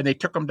and they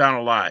took him down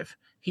alive,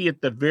 he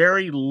at the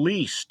very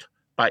least,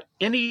 by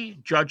any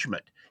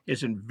judgment,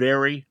 is in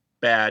very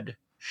bad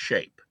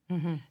shape.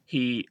 Mm-hmm.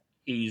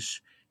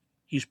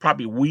 He's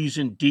probably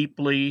wheezing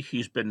deeply.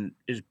 His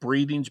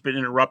breathing's been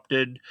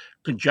interrupted,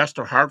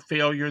 congestive heart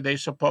failure, they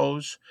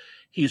suppose.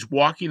 He's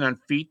walking on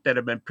feet that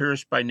have been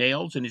pierced by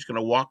nails, and he's going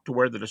to walk to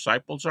where the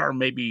disciples are,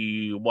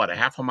 maybe, a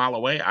half a mile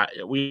away?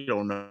 We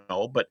don't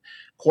know, but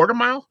quarter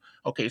mile?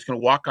 Okay, he's going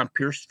to walk on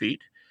pierced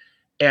feet,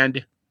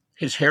 and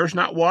his hair's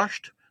not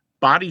washed.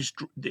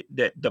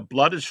 The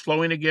blood is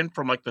flowing again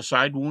from like the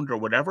side wound or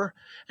whatever,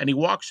 and he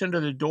walks into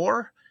the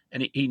door,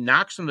 and he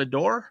knocks on the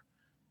door,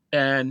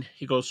 and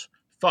he goes,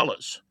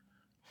 "Fellas,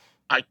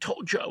 I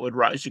told you I would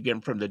rise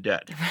again from the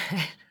dead."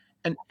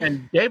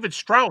 And David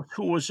Strauss,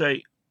 who was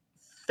a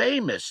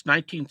famous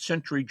 19th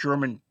century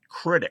German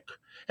critic.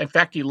 In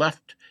fact,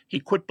 he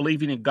quit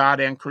believing in God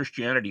and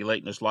Christianity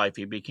late in his life.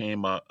 He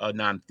became a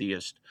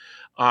non-theist.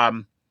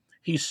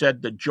 He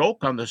said the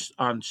joke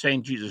on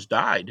saying Jesus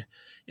died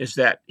is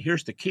that,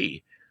 here's the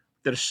key: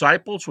 the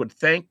disciples would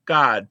thank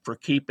God for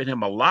keeping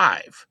him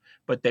alive,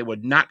 but they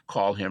would not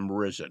call him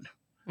risen.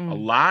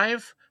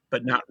 Alive,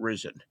 but not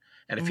risen.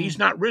 And if he's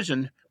not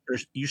risen,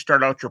 you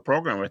start out your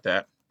program with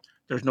that,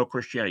 there's no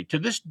Christianity. To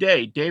this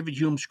day, David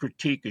Hume's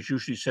critique is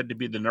usually said to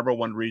be the number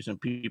one reason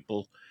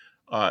people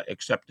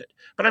accept it.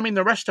 But I mean,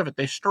 the rest of it,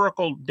 the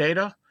historical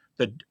data,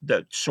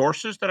 the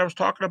sources that I was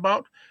talking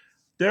about,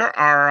 there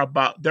are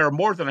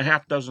more than a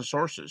half dozen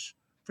sources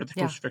for the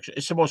crucifixion.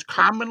 It's the most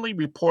commonly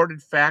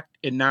reported fact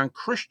in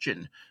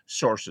non-Christian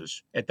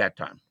sources at that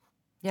time.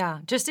 Yeah,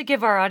 just to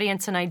give our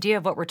audience an idea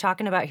of what we're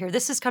talking about here,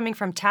 this is coming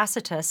from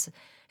Tacitus,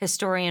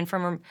 historian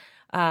from,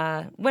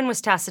 when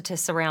was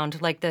Tacitus around?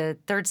 Like the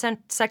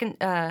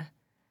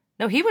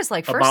no, he was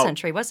like first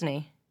century, wasn't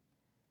he?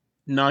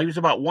 No, he was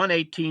about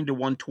 118 to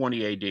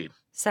 120 AD.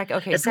 Second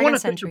If you want second to think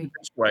of century. it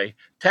this way,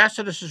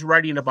 Tacitus is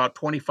writing about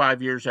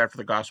 25 years after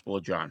the Gospel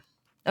of John.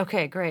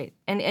 Okay, great.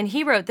 And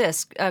he wrote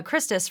this,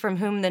 Christus, from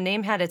whom the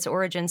name had its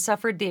origin,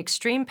 suffered the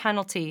extreme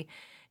penalty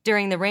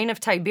during the reign of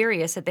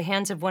Tiberius at the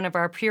hands of one of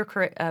our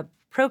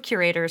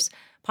procurators,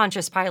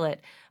 Pontius Pilate.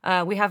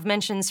 We have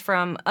mentions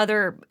from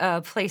other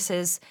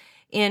places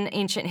in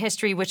ancient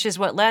history, which is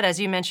what led, as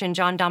you mentioned,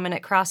 John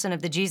Dominic Crossan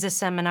of the Jesus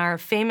Seminar,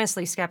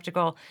 famously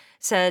skeptical,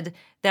 said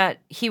that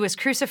he was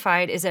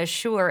crucified is as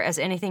sure as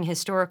anything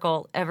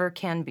historical ever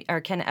can be or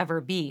can ever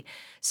be.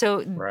 So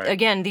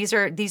Again, these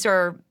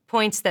are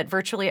points that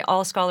virtually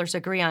all scholars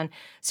agree on.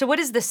 So what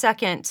is the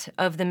second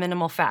of the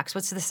minimal facts?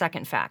 What's the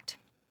second fact?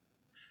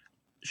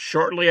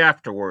 Shortly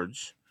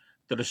afterwards,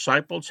 the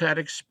disciples had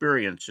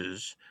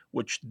experiences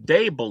which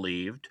they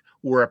believed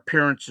were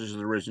appearances of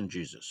the risen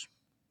Jesus.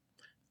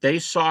 They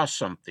saw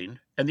something,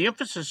 and the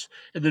emphasis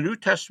in the New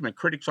Testament,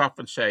 critics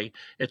often say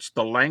it's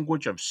the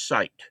language of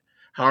sight.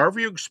 However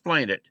you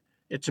explain it,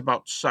 it's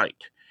about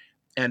sight.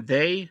 And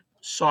they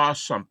saw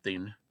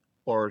something,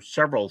 or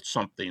several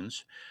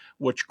somethings,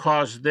 which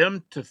caused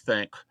them to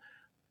think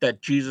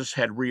that Jesus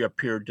had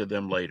reappeared to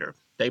them later.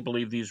 They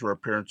believe these were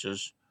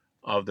appearances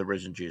of the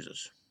risen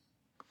Jesus.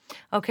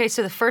 Okay,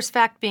 so the first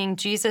fact being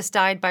Jesus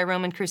died by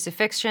Roman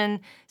crucifixion.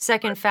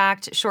 Second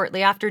fact,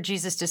 shortly after,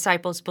 Jesus'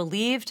 disciples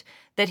believed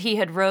that he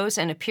had rose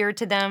and appeared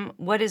to them.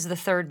 What is the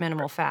third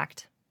minimal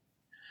fact?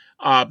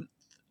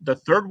 The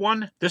third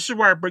one, this is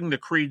where I bring the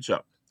creeds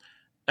up,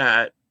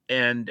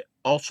 and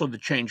also the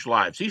changed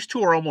lives.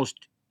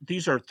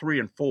 These are 3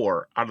 and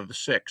 4 out of the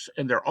 6,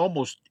 and they're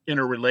almost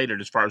interrelated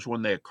as far as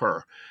when they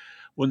occur.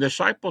 When the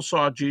disciples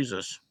saw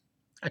Jesus,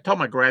 I tell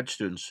my grad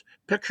students,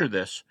 picture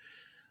this.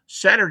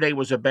 Saturday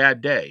was a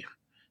bad day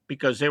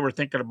because they were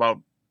thinking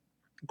about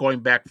going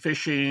back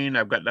fishing.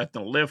 I've got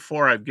nothing to live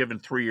for. I've given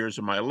 3 years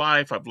of my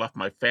life. I've left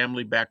my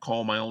family back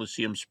home. I only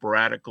see him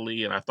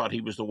sporadically. And I thought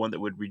he was the one that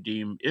would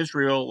redeem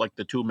Israel, like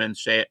the two men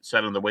said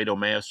on the way to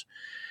Emmaus.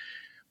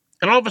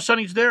 And all of a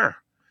sudden he's there.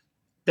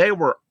 They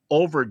were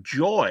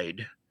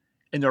overjoyed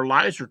and their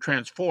lives were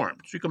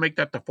transformed. So you can make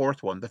that the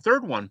fourth one. The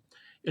third one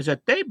is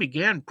that they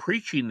began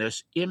preaching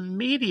this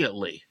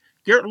immediately.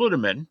 Gerrit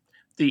Ludemann,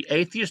 the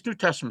atheist New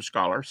Testament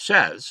scholar,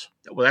 says,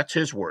 well, that's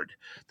his word,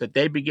 that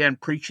they began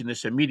preaching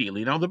this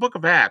immediately. Now, in the book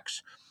of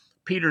Acts,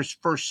 Peter's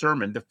first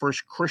sermon, the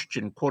first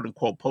Christian,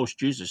 quote-unquote,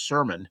 post-Jesus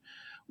sermon,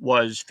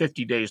 was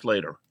 50 days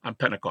later on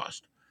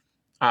Pentecost.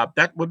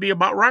 That would be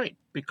about right,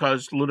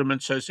 because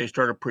Ludemann says they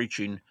started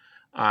preaching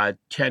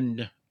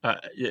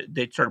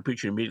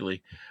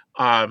immediately.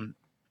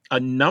 A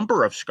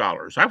number of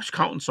scholars, I was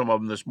counting some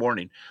of them this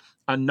morning,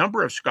 a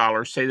number of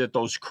scholars say that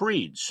those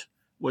creeds,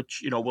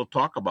 which, we'll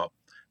talk about,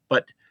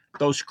 but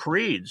those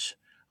creeds,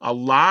 a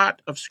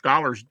lot of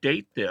scholars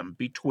date them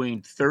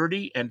between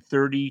 30 and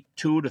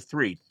 32 to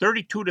 3.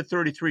 32 to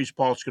 33 is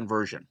Paul's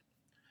conversion.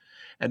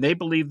 And they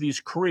believe these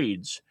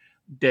creeds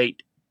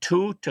date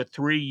 2 to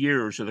 3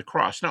 years of the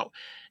cross. Now,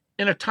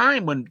 in a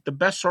time when the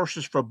best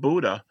sources for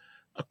Buddha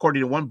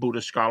according to one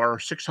Buddhist scholar,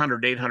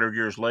 600, 800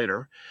 years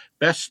later.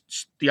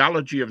 Best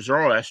theology of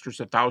Zoroaster is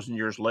 1,000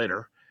 years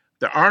later.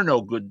 There are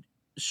no good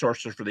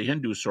sources for the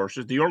Hindu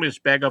sources. The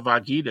earliest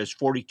Bhagavad Gita is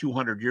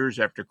 4,200 years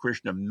after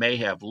Krishna may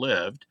have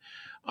lived.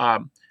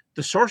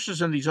 The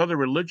sources in these other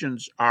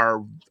religions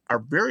are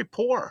very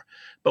poor.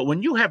 But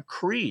when you have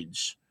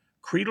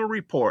creedal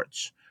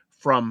reports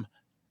from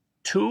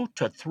 2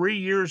 to 3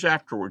 years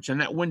afterwards, in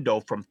that window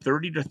from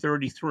 30 to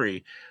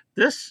 33,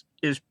 this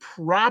is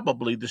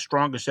probably the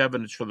strongest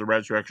evidence for the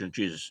resurrection of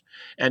Jesus.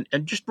 And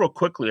just real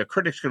quickly, a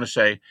critic's going to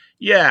say,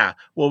 yeah,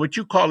 well, what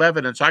you call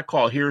evidence, I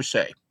call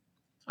hearsay.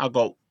 I'll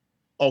go,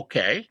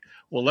 okay,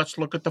 well, let's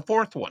look at the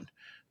fourth one.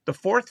 The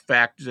fourth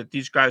fact is that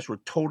these guys were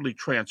totally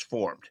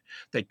transformed.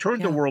 They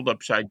turned the world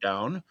upside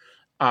down.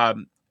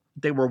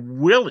 They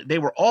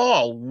were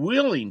all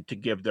willing to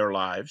give their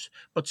lives,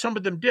 but some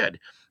of them did.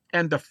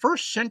 And the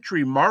first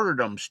century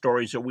martyrdom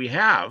stories that we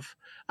have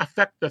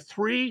affect the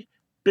three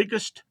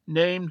biggest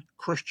named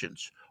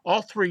Christians.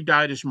 All three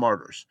died as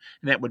martyrs,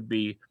 and that would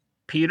be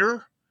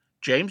Peter,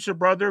 James, the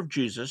brother of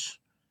Jesus,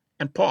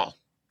 and Paul.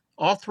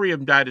 All three of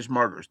them died as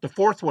martyrs. The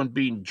fourth one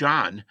being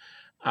John,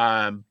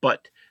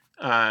 but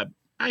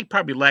I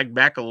probably lagged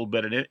back a little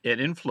bit in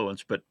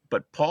influence.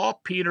 But Paul,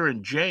 Peter,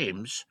 and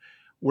James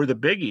were the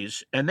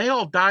biggies, and they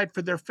all died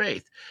for their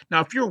faith.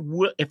 Now,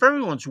 if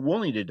everyone's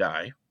willing to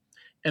die,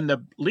 and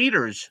the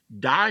leaders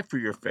die for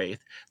your faith,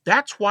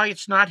 that's why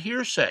it's not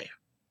hearsay,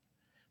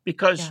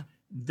 because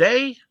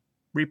they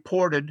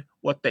reported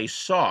what they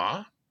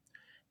saw,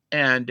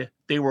 and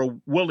they were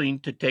willing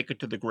to take it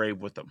to the grave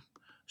with them.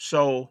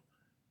 So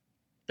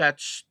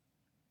it's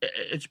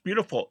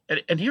beautiful.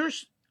 And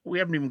we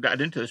haven't even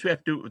gotten into this. We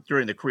have to do it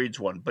during the creeds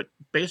one, but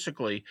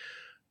basically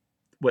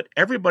what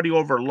everybody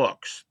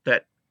overlooks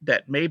that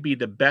may be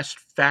the best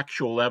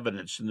factual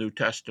evidence in the New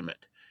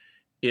Testament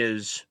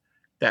is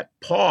that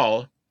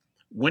Paul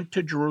went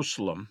to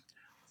Jerusalem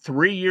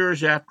 3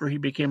 years after he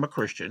became a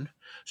Christian.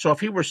 So if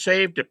he were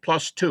saved at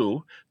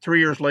 +2, 3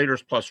 years later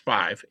is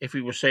 +5. If he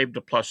was saved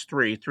at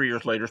 +3, 3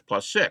 years later is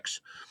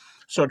 +6.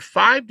 So at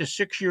 5 to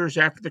 6 years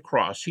after the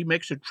cross, he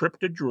makes a trip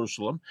to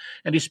Jerusalem,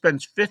 and he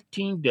spends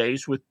 15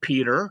 days with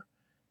Peter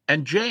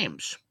and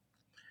James.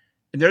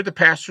 And they're the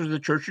pastors of the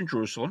church in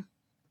Jerusalem.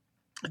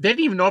 They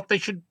didn't even know if they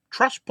should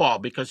trust Paul,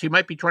 because he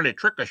might be trying to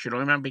trick us. He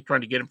might be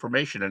trying to get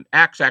information. And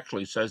Acts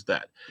actually says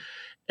that.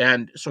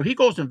 And so he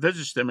goes and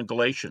visits them in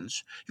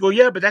Galatians. You go,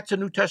 yeah, but that's a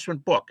New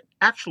Testament book.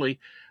 Actually,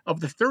 of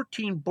the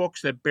 13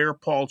 books that bear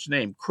Paul's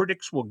name,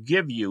 critics will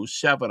give you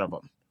 7 of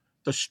them.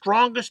 The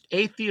strongest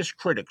atheist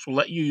critics will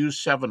let you use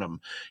 7 of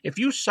them. If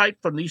you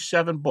cite from these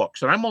 7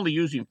 books, and I'm only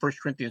using 1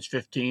 Corinthians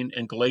 15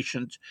 and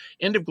Galatians,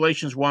 end of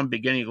Galatians 1,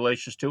 beginning of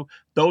Galatians 2,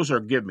 those are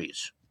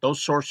give-me's.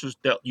 Those sources,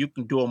 you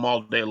can do them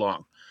all day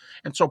long.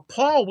 And so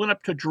Paul went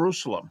up to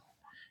Jerusalem,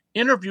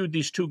 interviewed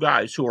these 2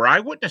 guys who were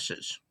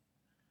eyewitnesses.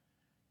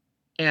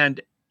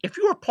 And if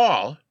you were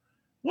Paul,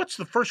 what's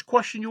the first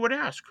question you would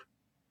ask?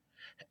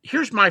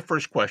 Here's my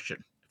first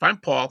question. If I'm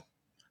Paul,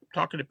 I'm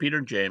talking to Peter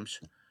and James,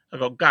 I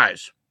go,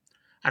 guys,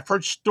 I've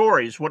heard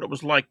stories what it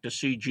was like to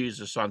see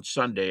Jesus on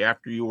Sunday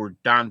after you were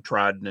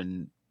downtrodden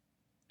and,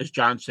 as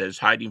John says,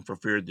 hiding for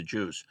fear of the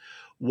Jews.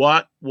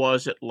 What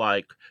was it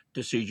like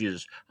to see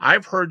Jesus?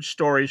 I've heard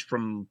stories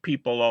from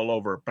people all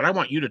over, but I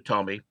want you to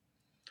tell me,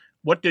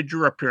 what did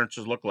your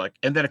appearances look like?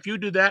 And then if you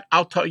do that,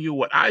 I'll tell you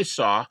what I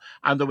saw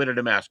on the way to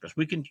Damascus.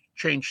 We can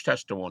change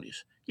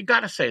testimonies. You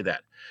got to say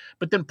that.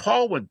 But then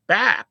Paul went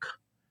back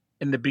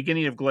in the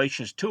beginning of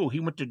Galatians 2.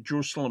 He went to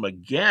Jerusalem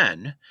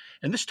again,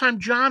 and this time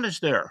John is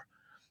there.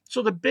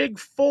 So the big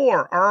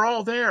 4 are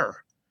all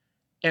there.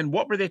 And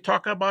what were they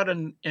talking about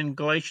in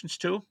Galatians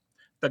 2?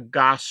 The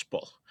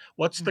gospel.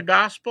 What's the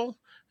gospel?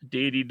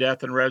 Deity,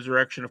 death, and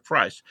resurrection of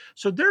Christ.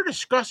 So they're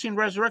discussing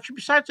resurrection.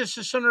 Besides, it's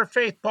the center of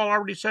faith. Paul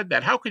already said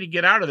that. How could he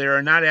get out of there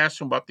and not ask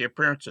them about the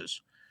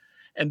appearances?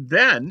 And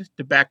then,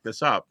 to back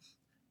this up,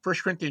 1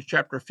 Corinthians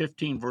chapter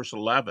 15, verse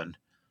 11,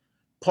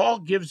 Paul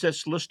gives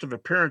this list of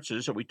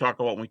appearances that we talk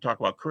about when we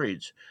talk about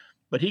creeds.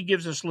 But he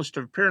gives this list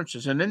of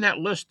appearances, and in that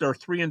list, there are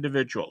 3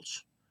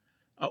 individuals.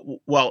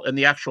 In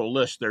the actual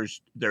list,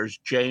 there's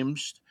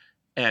James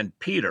and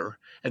Peter,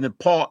 and then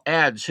Paul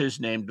adds his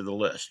name to the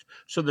list.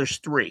 So there's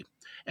 3.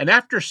 And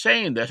after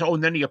saying this,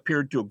 and then he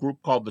appeared to a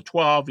group called the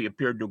 12. He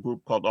appeared to a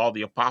group called all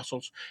the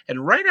apostles.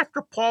 And right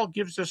after Paul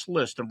gives this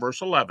list in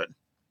verse 11,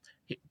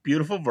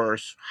 beautiful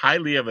verse,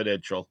 highly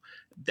evidential,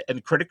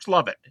 and critics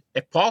love it.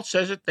 If Paul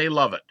says it, they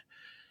love it.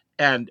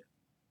 And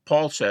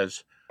Paul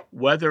says,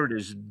 whether it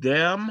is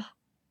them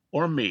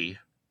or me,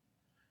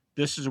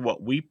 this is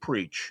what we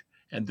preach,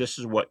 and this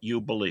is what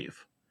you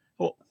believe.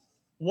 Well,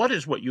 what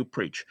is what you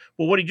preach?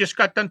 Well, what he just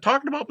got done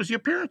talking about was the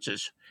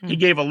appearances. He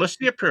gave a list of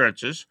the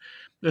appearances.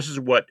 This is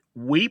what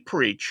we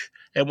preach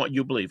and what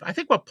you believe. I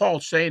think what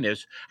Paul's saying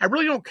is, I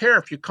really don't care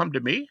if you come to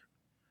me,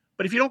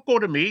 but if you don't go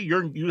to me,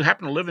 you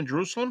happen to live in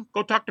Jerusalem,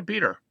 go talk to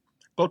Peter.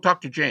 Go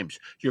talk to James.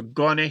 You're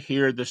going to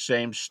hear the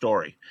same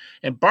story.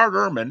 And Bart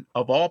Ehrman,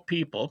 of all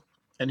people,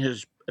 and an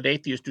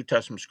atheist New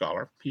Testament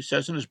scholar, he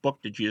says in his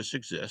book, Did Jesus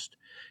Exist?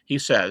 He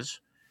says,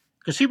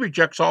 because he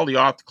rejects all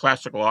the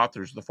classical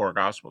authors of the four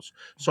Gospels.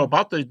 So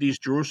about these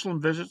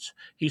Jerusalem visits,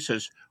 he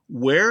says,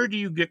 where do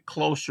you get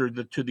closer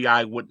to the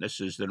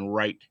eyewitnesses than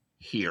right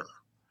here?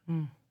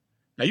 Mm.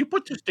 Now, you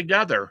put this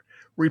together,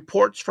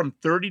 reports from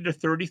 30 to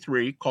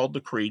 33 called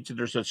the creeds, and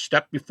there's a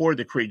step before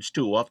the creeds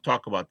too. We'll have to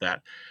talk about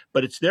that.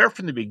 But it's there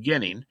from the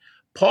beginning.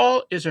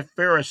 Paul is a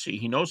Pharisee.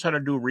 He knows how to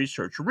do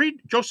research.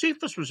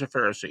 Josephus was a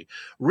Pharisee.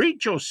 Read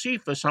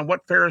Josephus on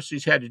what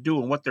Pharisees had to do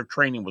and what their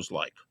training was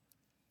like.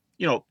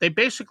 They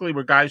basically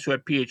were guys who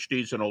had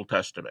PhDs in Old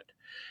Testament,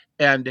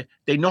 and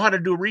they know how to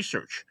do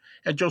research.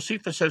 And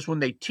Josephus says when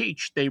they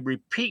teach, they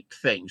repeat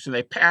things and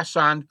they pass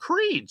on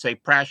creeds. They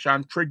pass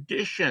on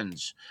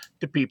traditions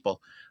to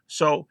people.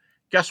 So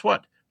guess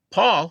what?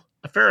 Paul,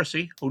 a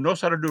Pharisee who knows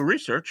how to do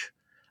research,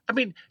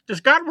 does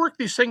God work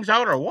these things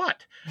out or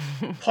what?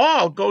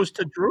 Paul goes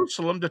to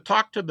Jerusalem to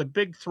talk to the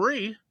big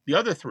three, the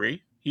other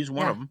three, he's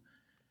one of them,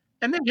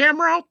 and then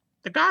hammer out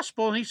the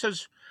gospel. And he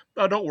says,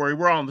 oh, don't worry,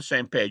 we're all on the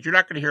same page. You're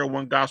not going to hear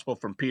one gospel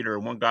from Peter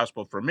and one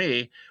gospel from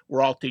me.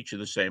 We're all teaching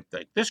the same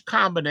thing. This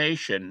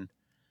combination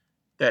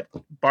that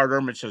Bart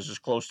Ehrman says is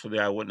close to the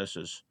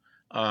eyewitnesses,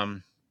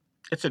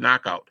 it's a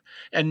knockout.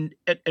 And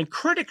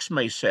critics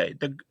may say,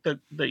 the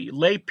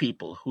lay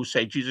people who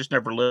say Jesus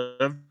never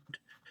lived,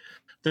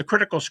 the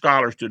critical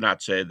scholars do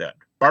not say that.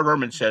 Bart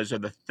Ehrman says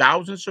of the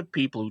thousands of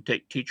people who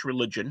teach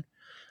religion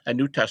and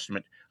New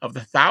Testament, of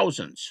the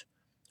thousands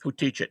who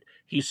teach it,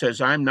 he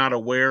says, I'm not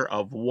aware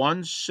of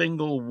one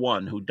single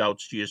one who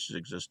doubts Jesus'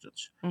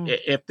 existence.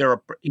 If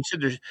he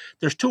said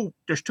there's two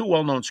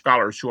well-known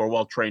scholars who are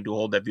well-trained who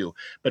hold that view.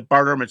 But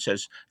Bart Ehrman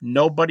says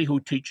nobody who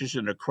teaches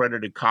in an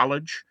accredited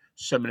college,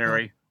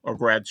 seminary, or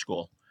grad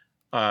school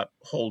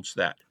holds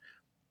that.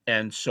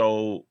 And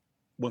so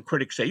when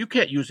critics say, you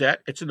can't use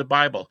that, it's in the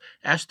Bible,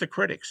 ask the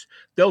critics.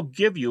 They'll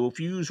give you, if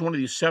you use one of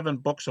these 7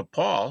 books of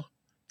Paul,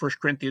 1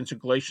 Corinthians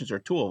and Galatians are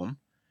 2 of them,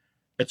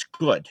 it's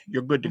good.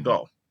 You're good to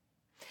go.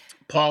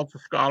 Paul's a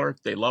scholar.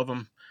 They love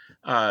him.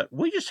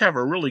 We just have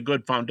a really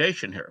good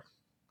foundation here.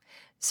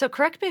 So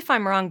correct me if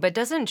I'm wrong, but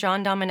doesn't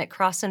John Dominic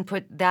Crossan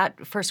put that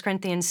 1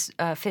 Corinthians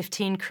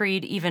 15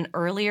 creed even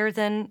earlier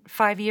than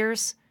 5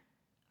 years?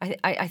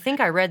 I think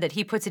I read that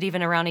he puts it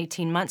even around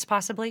 18 months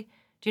possibly.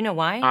 Do you know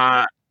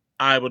why?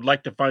 I would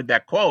like to find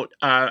that quote.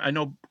 I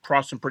know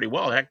Crossan pretty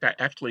well.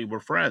 Actually,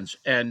 we're friends.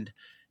 And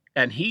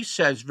he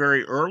says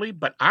very early,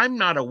 but I'm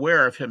not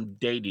aware of him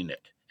dating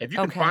it. If you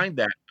can find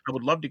that, I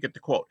would love to get the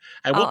quote.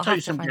 I will tell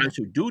you some guys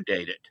who do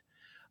date it.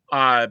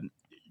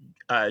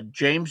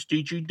 James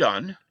D.G.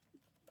 Dunn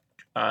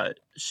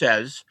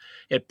says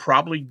it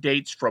probably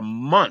dates from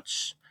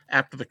months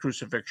after the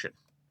crucifixion.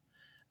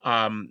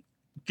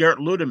 Garrett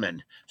Ludeman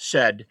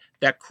said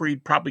that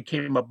creed probably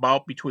came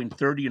about between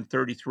 30 and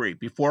 33.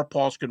 Before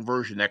Paul's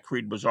conversion, that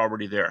creed was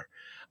already there.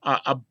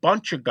 A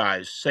bunch of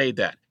guys say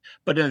that.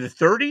 But in the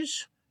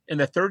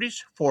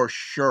 30s, for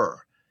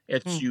sure,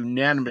 it's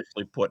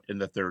unanimously put in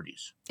the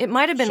 30s. It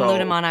might have been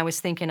Ludeman I was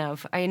thinking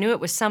of. I knew it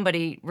was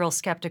somebody real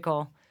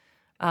skeptical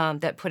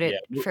that put it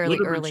fairly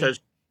early.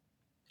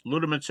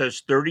 Ludeman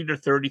says 30 to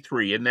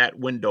 33 in that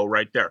window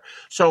right there.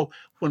 So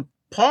when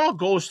Paul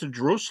goes to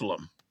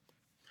Jerusalem,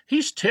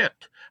 he's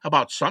ticked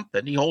about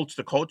something. He holds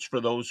the coats for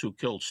those who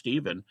killed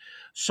Stephen.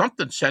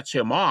 Something sets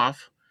him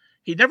off.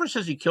 He never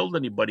says he killed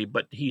anybody,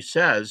 but he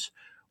says,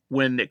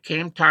 when it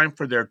came time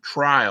for their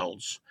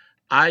trials,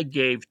 I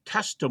gave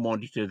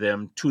testimony to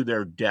them to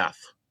their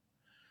death.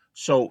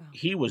 So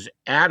he was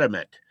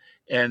adamant.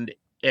 And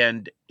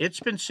it's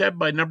been said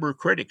by a number of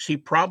critics, he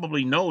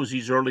probably knows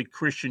these early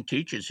Christian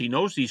teachings. He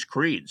knows these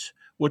creeds,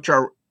 which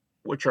are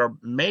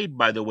made,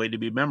 by the way, to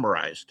be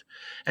memorized.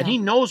 And he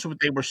knows what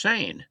they were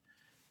saying.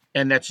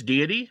 And that's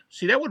deity.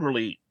 See, that would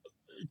really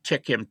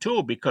tick him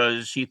too,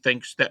 because he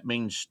thinks that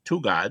means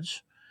two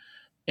gods.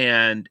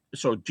 And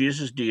so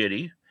Jesus'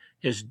 deity,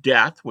 his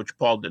death, which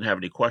Paul didn't have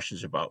any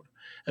questions about,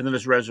 and then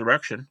his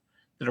resurrection.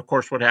 Then, of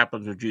course, what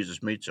happens when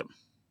Jesus meets him?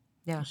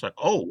 Yeah. It's like,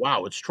 oh,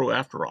 wow, it's true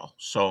after all.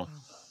 So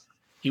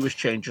he was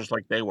changed just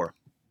like they were.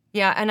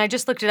 Yeah, and I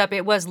just looked it up.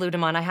 It was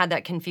Ludeman. I had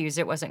that confused.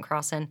 It wasn't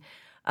Crossan.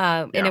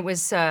 And it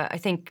was, I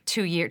think,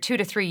 2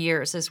 to 3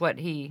 years is what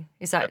he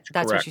is.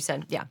 That's what you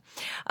said. Yeah.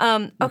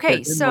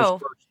 Okay.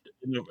 So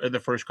in the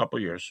first couple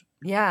of years.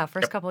 Yeah,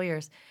 couple of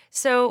years.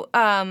 So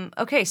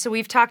okay. So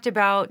we've talked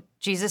about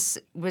Jesus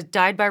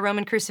died by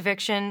Roman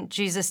crucifixion.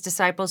 Jesus'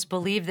 disciples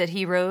believed that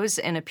he rose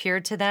and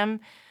appeared to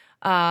them.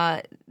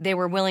 They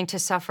were willing to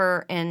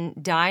suffer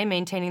and die,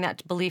 maintaining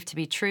that belief to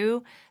be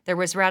true. There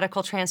was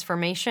radical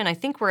transformation. I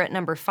think we're at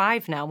number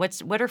 5 now.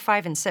 What are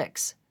 5 and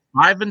 6?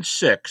 5 and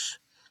 6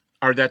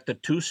 are that the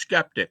two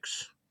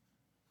skeptics,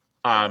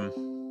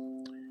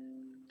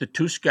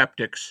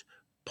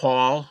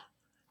 Paul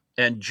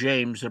and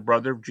James, the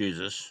brother of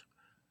Jesus,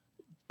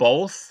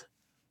 both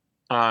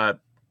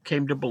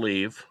came to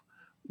believe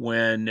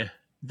when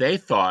they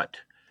thought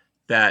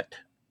that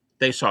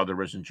they saw the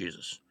risen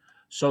Jesus.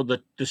 So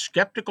the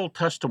skeptical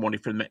testimony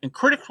from them, and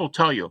critics will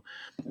tell you,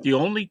 the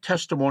only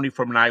testimony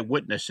from an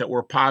eyewitness that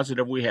we're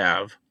positive we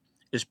have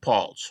is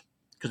Paul's,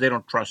 because they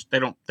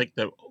don't think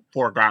that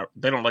for God.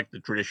 They don't like the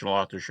traditional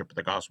authorship of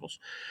the Gospels.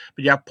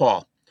 But you have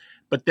Paul.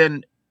 But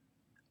then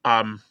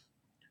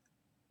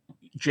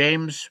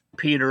James,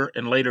 Peter,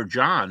 and later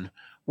John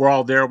were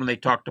all there when they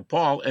talked to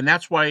Paul, and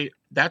that's why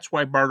Bart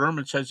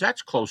Ehrman says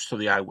that's close to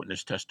the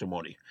eyewitness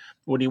testimony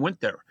when he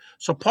went there.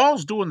 So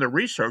Paul's doing the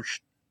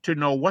research to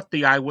know what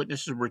the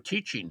eyewitnesses were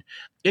teaching.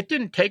 It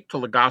didn't take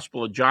till the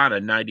Gospel of John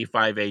in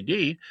 95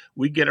 AD.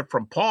 We get it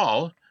from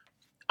Paul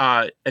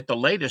at the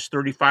latest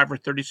 35 or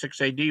 36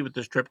 AD with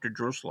his trip to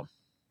Jerusalem.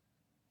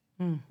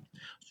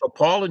 So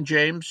Paul and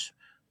James,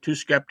 two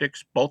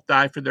skeptics, both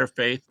die for their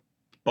faith.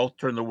 Both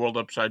turn the world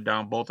upside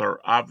down. Both are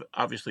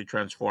obviously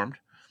transformed.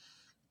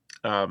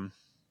 So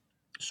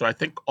I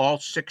think all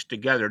six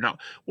together. Now,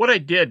 what I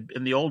did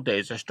in the old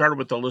days, I started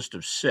with a list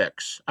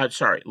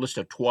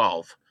of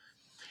 12.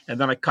 And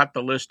then I cut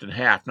the list in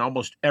half. Now,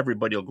 almost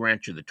everybody will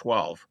grant you the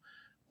 12.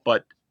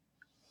 But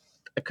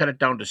I cut it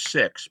down to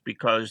 6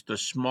 because the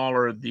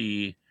smaller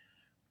the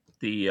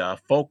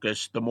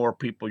focus, the more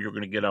people you're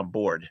going to get on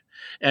board.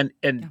 And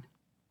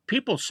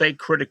people say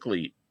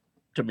critically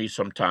to me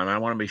sometime, I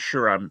want to be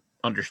sure I'm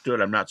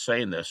understood. I'm not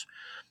saying this.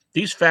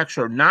 These facts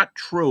are not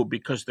true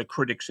because the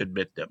critics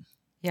admit them.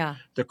 Yeah.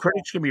 The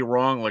critics can be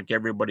wrong like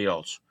everybody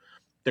else.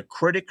 The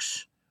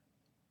critics,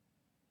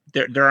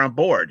 they're on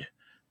board.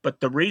 But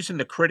the reason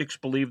the critics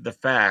believe the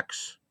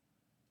facts,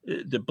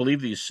 that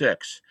believe these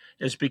 6,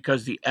 is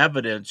because the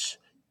evidence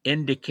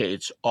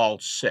indicates all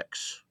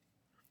 6.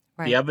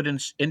 Right. The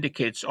evidence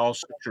indicates all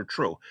 6 are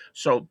true.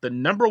 So the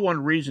number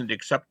one reason to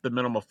accept the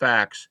minimal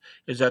facts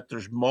is that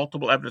there's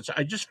multiple evidence.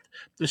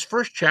 This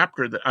first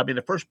chapter,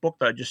 the first book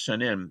that I just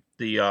sent in,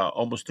 the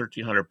almost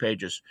 1,300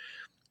 pages,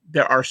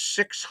 there are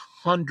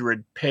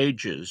 600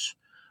 pages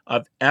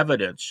of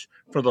evidence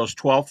for those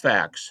 12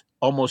 facts,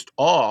 almost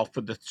all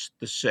for the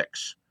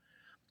 6.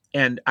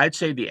 And I'd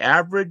say the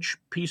average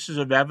pieces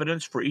of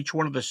evidence for each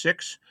one of the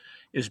 6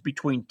 is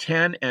between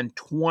 10 and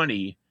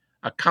 20,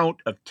 a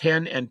count of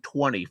 10 and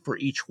 20 for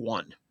each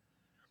one.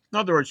 In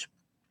other words,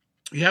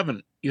 you have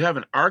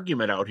an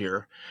argument out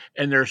here,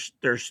 and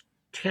there's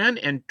 10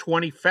 and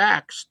 20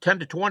 facts, 10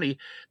 to 20,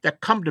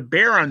 that come to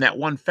bear on that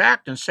one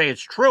fact and say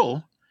it's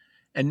true.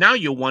 And now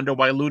you wonder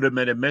why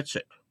Ludeman admits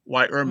it,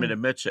 why Ehrman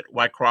admits it,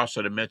 why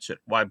Crossan admits it,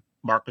 why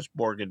Marcus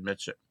Borg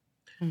admits it.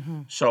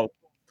 Mm-hmm. So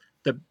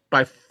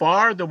by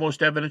far the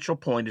most evidential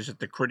point is that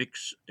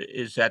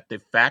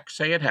the facts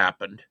say it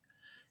happened.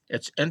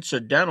 It's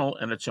incidental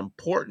and it's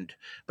important.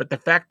 But the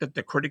fact that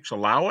the critics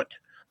allow it,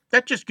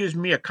 that just gives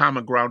me a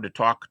common ground to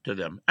talk to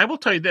them. I will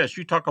tell you this,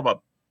 you talk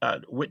about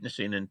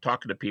witnessing and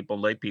talking to people,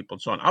 lay people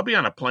and so on. I'll be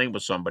on a plane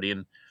with somebody,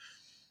 and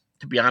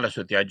to be honest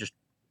with you, I just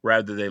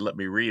rather they let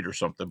me read or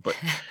something.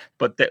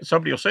 But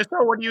somebody will say,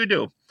 "So, what do you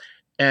do?"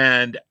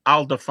 And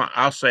I'll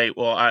say,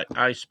 "Well,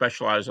 I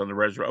specialize on the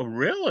resurrection." "Oh,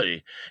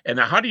 really? And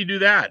now, how do you do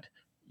that?"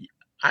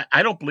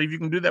 I don't believe you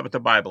can do that with the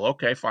Bible."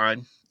 "Okay,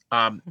 fine."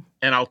 And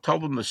I'll tell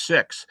them the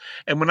 6.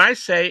 And when I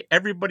say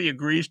everybody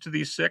agrees to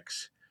these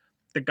 6,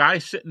 the guy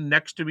sitting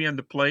next to me on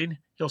the plane,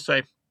 he'll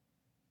say,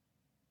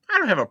 "I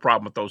don't have a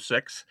problem with those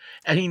 6."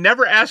 And he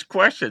never asks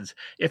questions.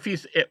 If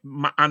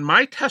on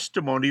my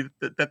testimony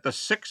that the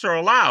 6 are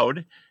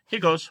allowed, he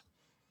goes,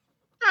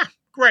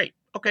 "Great.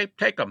 Okay,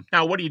 take them.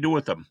 Now, what do you do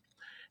with them?"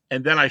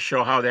 And then I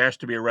show how there has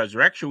to be a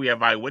resurrection. We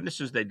have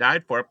eyewitnesses. They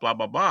died for it, blah,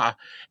 blah, blah.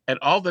 And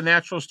all the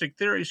naturalistic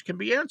theories can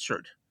be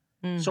answered.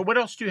 So what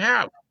else do you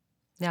have?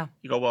 Yeah.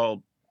 You go,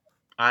 "Well,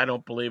 I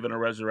don't believe in a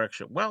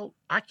resurrection." Well,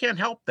 I can't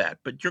help that,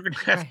 but you're going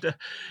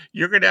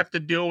to have to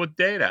deal with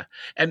data.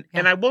 And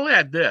I will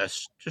add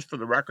this, just for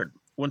the record.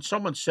 When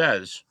someone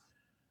says,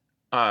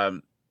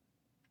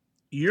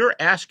 you're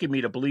asking me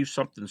to believe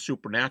something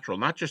supernatural,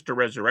 not just a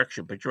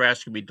resurrection, but you're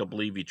asking me to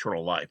believe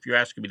eternal life. You're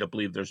asking me to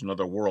believe there's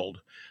another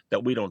world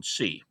that we don't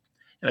see.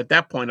 And at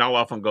that point, I'll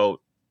often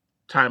go,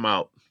 time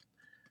out.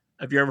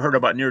 Have you ever heard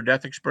about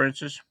near-death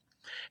experiences?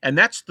 And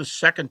that's the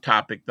second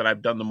topic that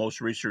I've done the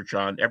most research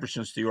on ever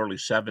since the early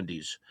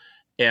 70s,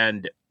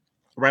 and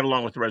right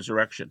along with the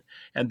resurrection.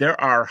 And there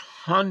are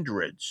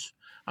hundreds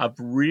of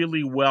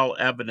really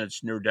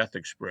well-evidenced near-death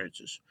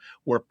experiences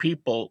where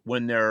people,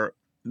 when they're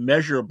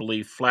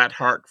measurably flat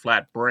heart,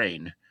 flat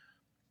brain,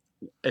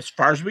 as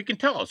far as we can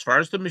tell, as far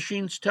as the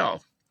machines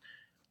tell,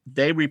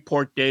 they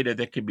report data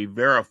that can be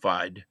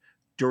verified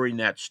during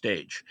that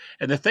stage.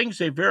 And the things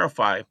they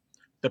verify,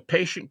 the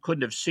patient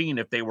couldn't have seen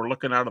if they were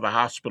looking out of the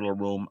hospital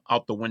room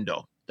out the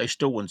window. They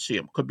still wouldn't see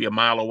them. Could be a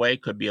mile away,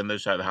 could be on the other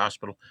side of the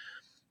hospital.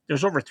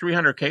 There's over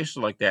 300 cases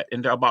like that,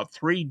 and about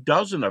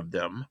 36 of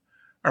them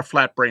are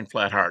flat brain,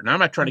 flat heart. Now, I'm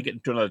not trying to get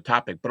into another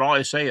topic, but all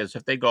I say is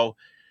if they go,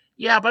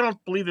 "Yeah, but I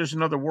don't believe there's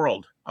another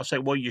world," I'll say,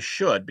 "Well, you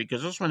should,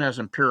 because this one has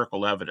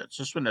empirical evidence.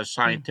 This one has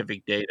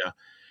scientific data."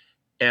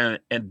 And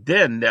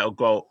then they'll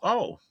go,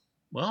 "Oh,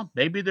 well,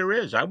 maybe there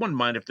is. I wouldn't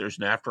mind if there's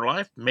an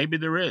afterlife. Maybe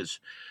there is."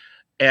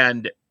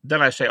 And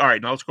then I say, "All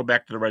right, now let's go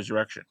back to the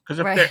resurrection." Because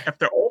if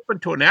they're open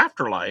to an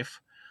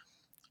afterlife,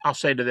 I'll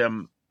say to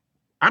them,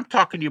 "I'm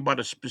talking to you about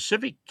a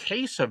specific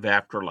case of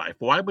afterlife.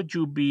 Why would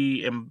you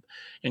be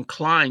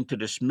inclined to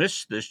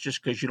dismiss this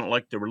just because you don't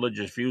like the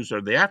religious views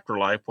of the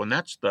afterlife when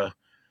that's the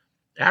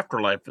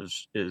afterlife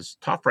is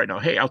tough right now.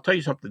 Hey, I'll tell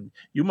you something.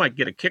 You might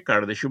get a kick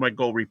out of this. You might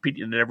go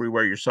repeating it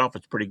everywhere yourself.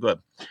 It's pretty good.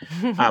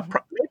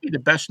 Maybe the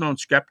best known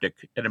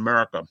skeptic in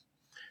America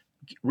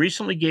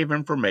recently gave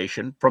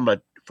information from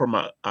a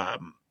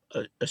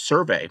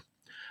survey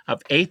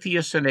of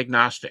atheists and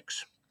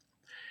agnostics,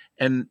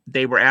 and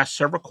they were asked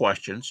several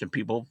questions, and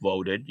people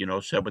voted.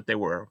 Said what they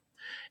were,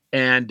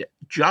 and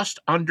just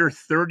under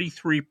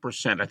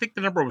 33%. I think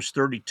the number was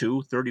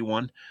 32,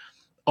 31.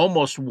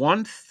 Almost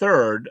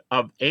 1/3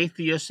 of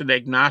atheists and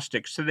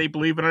agnostics say they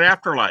believe in an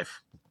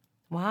afterlife.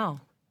 Wow.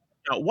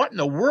 Now, what in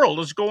the world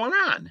is going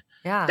on?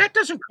 Yeah. That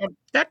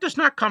does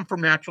not come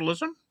from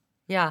naturalism.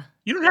 Yeah.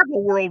 You don't have a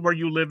world where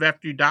you live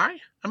after you die.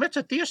 I mean, it's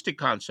a theistic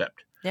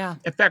concept. Yeah.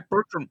 In fact,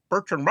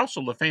 Bertrand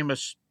Russell, the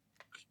famous,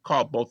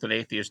 called both an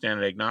atheist and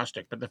an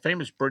agnostic, but the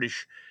famous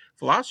British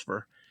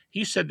philosopher,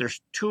 he said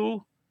there's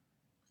two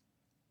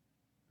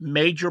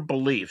major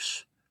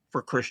beliefs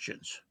for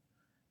Christians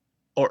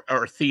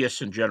or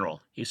theists in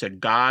general. He said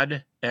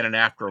God and an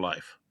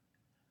afterlife.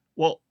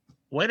 Well,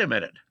 wait a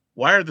minute.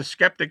 Why are the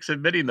skeptics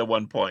admitting the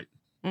one point?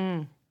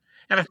 Mm.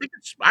 And I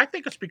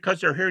think it's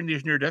because they're hearing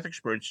these near-death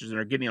experiences and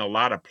are getting a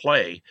lot of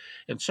play,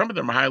 and some of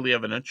them are highly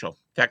evidential.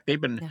 In fact,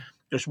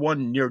 there's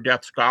one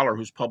near-death scholar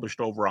who's published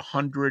over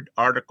 100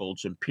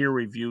 articles in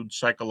peer-reviewed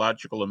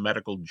psychological and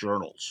medical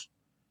journals.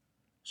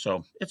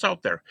 So it's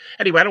out there.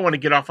 Anyway, I don't want to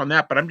get off on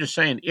that, but I'm just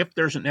saying, if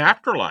there's an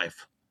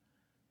afterlife,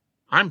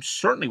 I'm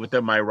certainly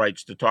within my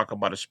rights to talk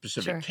about a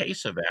specific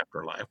case of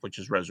afterlife, which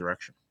is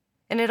resurrection.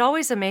 And it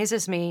always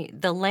amazes me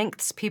the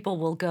lengths people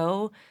will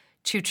go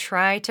to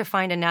try to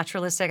find a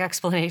naturalistic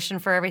explanation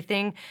for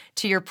everything.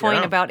 To your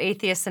point about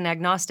atheists and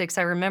agnostics,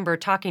 I remember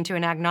talking to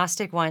an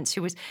agnostic once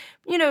who was,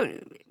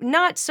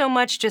 not so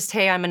much just,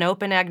 hey, I'm an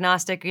open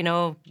agnostic,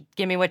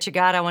 give me what you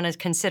got, I want to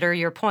consider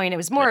your point. It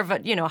was more of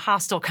a,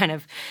 hostile kind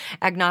of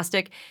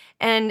agnostic.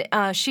 And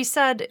she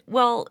said,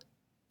 well,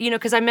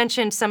 because I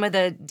mentioned some of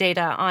the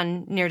data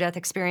on near-death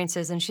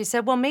experiences, and she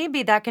said, well,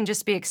 maybe that can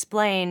just be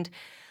explained.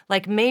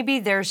 Like maybe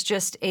there's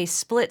just a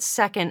split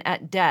second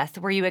at death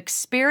where you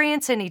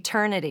experience an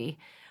eternity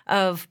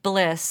of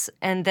bliss,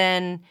 and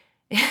then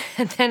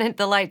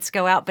the lights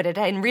go out. But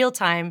in real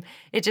time,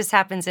 it just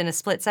happens in a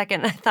split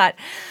second. And I thought,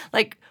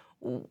 like,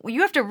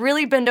 you have to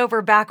really bend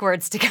over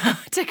backwards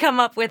to come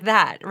up with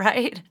that,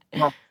 right?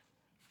 Well,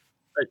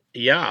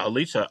 yeah,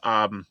 Lisa.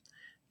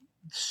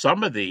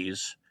 Some of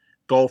these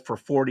go for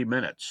 40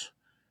 minutes.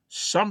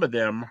 Some of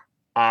them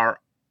are,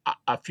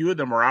 a few of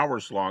them are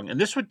hours long. And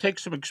this would take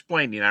some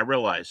explaining, I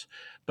realize.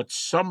 But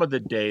some of the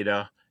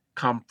data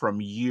come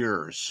from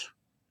years.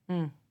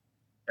 Mm.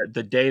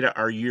 The data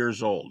are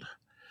years old.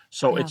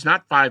 So it's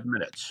not 5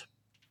 minutes.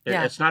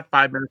 It's not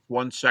 5 minutes,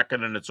 1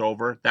 second, and it's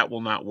over. That will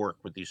not work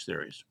with these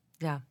theories.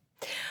 Yeah.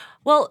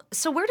 Well,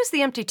 so where does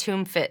the empty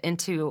tomb fit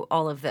into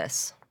all of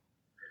this?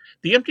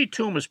 The empty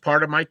tomb is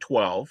part of my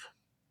 12,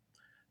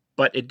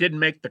 but it didn't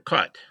make the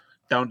cut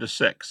down to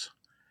 6.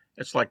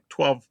 It's like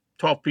 12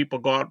 people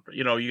go out.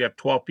 You have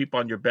 12 people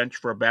on your bench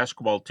for a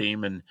basketball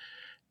team, and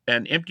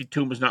empty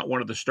tomb is not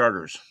one of the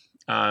starters.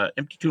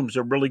 Empty tombs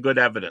are really good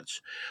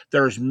evidence.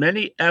 There are as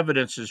many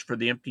evidences for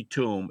the empty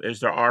tomb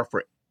as there are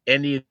for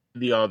any of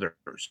the others.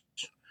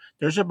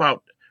 There's I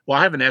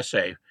have an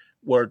essay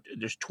where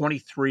there's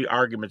 23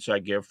 arguments I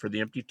give for the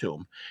empty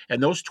tomb.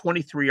 And those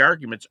 23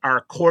 arguments are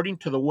according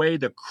to the way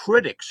the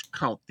critics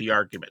count the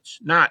arguments,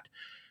 not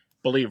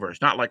believers.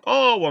 Not like,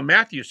 oh, well,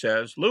 Matthew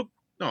says, Luke.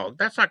 No,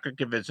 that's not going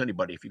to convince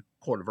anybody if you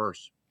quote a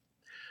verse.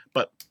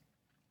 But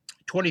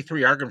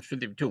 23 arguments for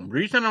the empty tomb. The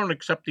reason I don't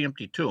accept the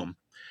empty tomb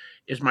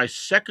is my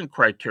second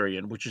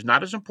criterion, which is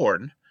not as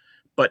important,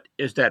 but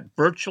is that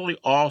virtually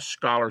all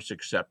scholars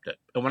accept it.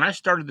 And when I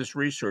started this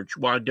research,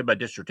 while I did my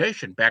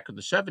dissertation back in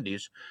the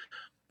 70s,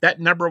 that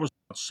number was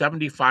about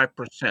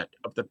 75%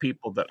 of the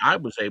people that I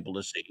was able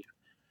to see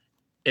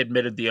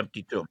admitted the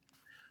empty tomb.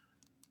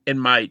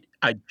 I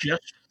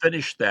just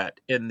finished that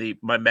in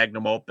my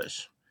magnum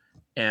opus,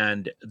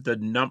 and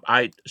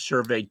I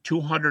surveyed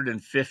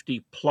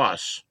 250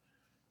 plus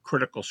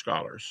critical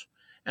scholars,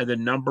 and the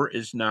number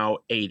is now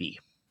 80.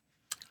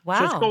 Wow,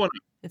 so it's going up.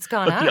 It's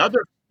gone but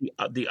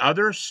up. The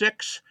other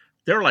 6,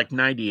 they're like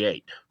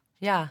 98.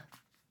 Yeah.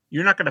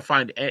 You're not going to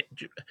find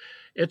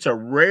it's a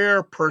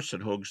rare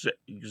person who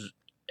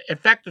in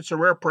fact, it's a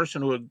rare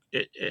person who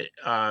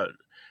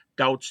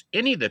doubts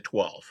any of the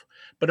 12.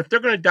 But if they're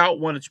going to doubt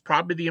one, it's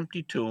probably the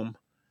empty tomb.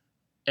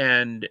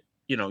 And,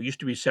 it used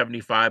to be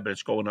 75, but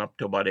it's going up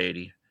to about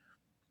 80.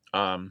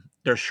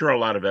 There's sure a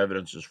lot of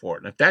evidences for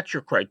it. And if that's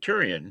your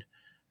criterion,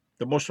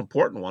 the most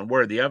important one,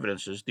 where are the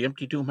evidences? The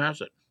empty tomb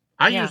has it.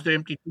 I use the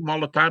empty tomb all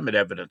the time at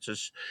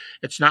evidence.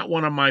 It's not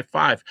one of my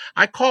 5.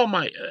 I call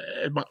not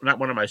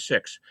one of my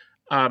 6.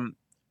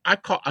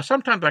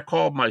 Sometimes I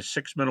call my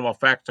 6 minimal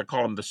facts, I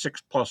call them the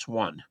 6 plus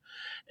 1.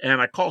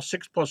 And I call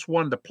 6 plus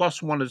 1, the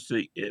plus 1 is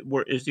the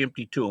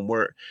empty tomb,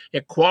 where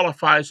it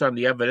qualifies on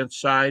the evidence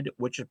side,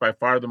 which is by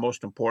far the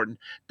most important.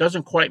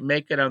 Doesn't quite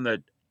make it on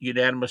the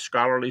unanimous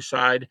scholarly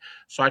side.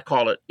 So I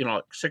call it,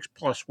 6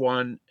 plus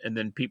 1. And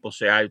then people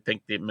say, I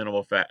think the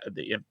minimal fact,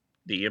 the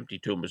the empty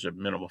tomb is a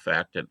minimal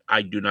fact, and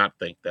I do not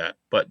think that.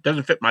 But it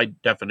doesn't fit my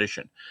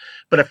definition.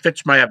 But it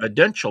fits my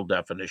evidential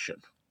definition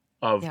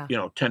of,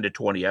 Yeah. 10 to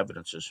 20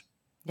 evidences.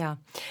 Yeah.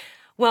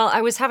 Well,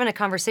 I was having a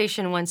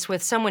conversation once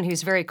with someone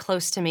who's very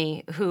close to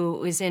me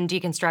who is in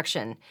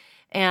deconstruction.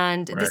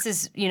 And Right. this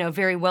is, a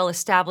very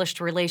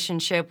well-established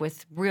relationship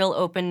with real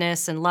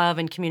openness and love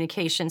and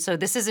communication. So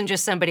this isn't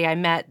just somebody I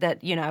met that,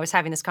 I was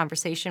having this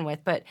conversation with.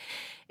 But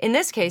in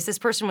this case, this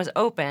person was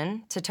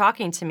open to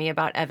talking to me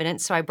about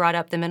evidence. So I brought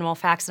up the minimal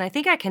facts. And I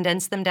think I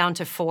condensed them down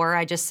to 4.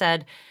 I just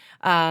said,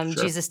 Sure.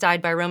 Jesus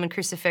died by Roman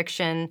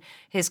crucifixion.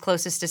 His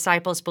closest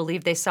disciples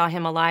believed they saw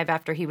him alive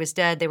after he was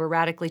dead. They were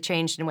radically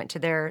changed and went to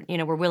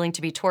were willing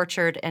to be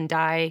tortured and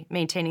die,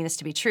 maintaining this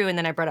to be true. And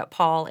then I brought up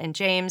Paul and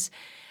James.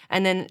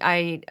 And then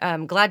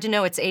I'm glad to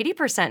know it's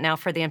 80% now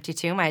for the empty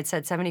tomb. I had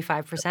said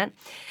 75%.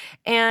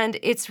 And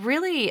it's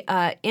really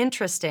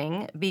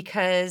interesting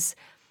because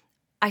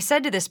I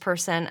said to this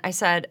person, I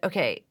said,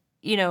 okay,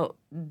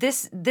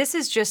 this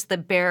is just the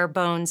bare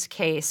bones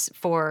case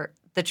for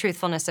the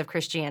truthfulness of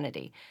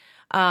Christianity.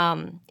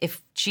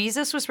 If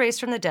Jesus was raised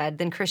from the dead,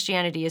 then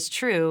Christianity is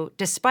true,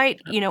 despite,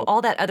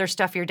 all that other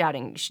stuff you're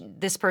doubting.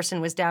 This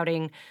person was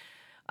doubting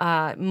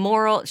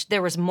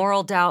there was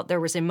moral doubt, there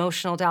was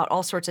emotional doubt,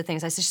 all sorts of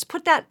things. I said, just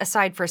put that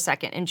aside for a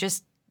second and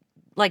just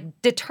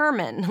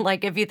determine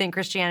if you think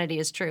Christianity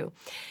is true.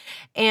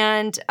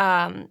 And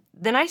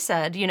then I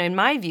said, in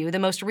my view, the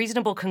most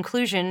reasonable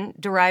conclusion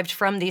derived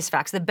from these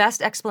facts, the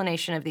best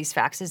explanation of these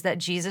facts is that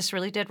Jesus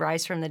really did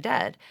rise from the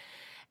dead.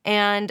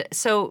 And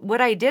so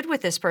what I did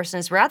with this person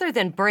is rather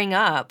than bring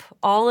up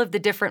all of the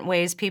different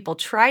ways people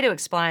try to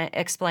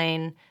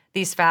explain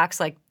these facts,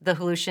 like the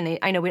hallucination.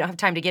 I know we don't have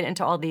time to get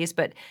into all these,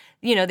 but,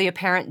 the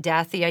apparent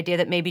death, the idea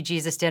that maybe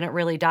Jesus didn't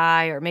really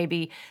die, or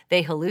maybe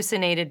they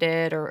hallucinated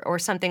it, or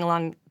something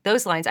along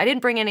those lines. I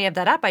didn't bring any of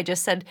that up. I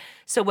just said,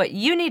 so what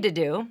you need to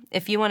do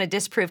if you want to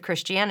disprove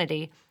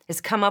Christianity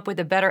is come up with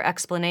a better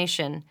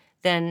explanation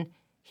than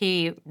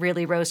he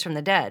really rose from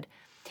the dead.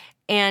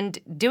 And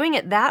doing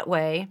it that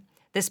way,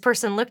 this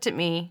person looked at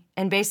me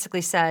and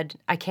basically said,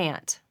 I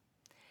can't.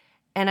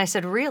 And I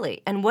said,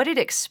 really? And what it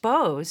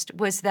exposed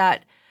was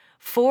that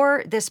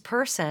for this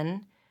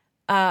person,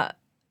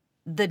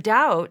 the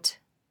doubt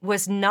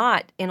was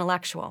not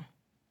intellectual.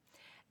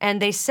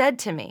 And they said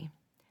to me,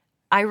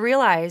 I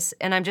realize,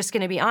 and I'm just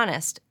going to be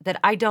honest, that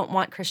I don't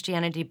want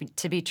Christianity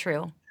to be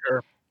true.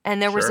 Sure.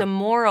 And there was a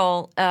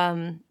moral,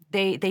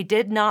 they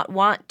did not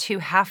want to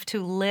have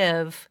to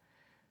live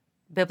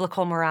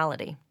biblical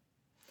morality.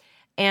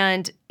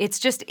 And it's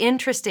just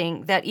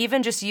interesting that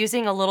even just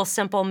using a little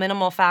simple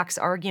minimal facts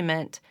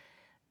argument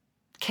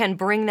can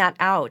bring that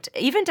out,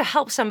 even to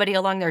help somebody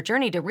along their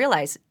journey to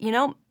realize,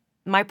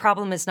 my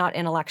problem is not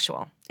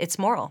intellectual. It's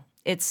moral.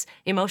 It's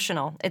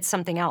emotional. It's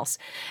something else.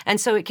 And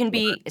so it can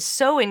be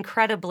so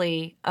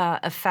incredibly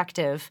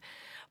effective.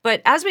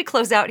 But as we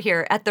close out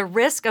here, at the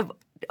risk of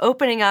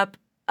opening up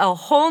a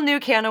whole new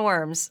can of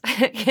worms,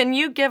 can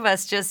you give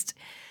us just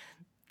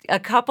a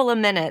couple of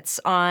minutes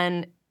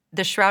on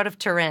the Shroud of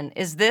Turin?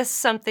 Is this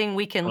something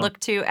we can look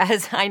to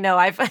as, I know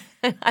I've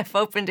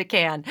opened a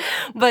can,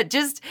 but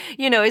just,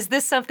 is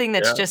this something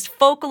that's just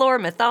folklore,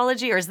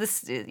 mythology, or is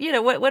this,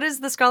 what is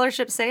the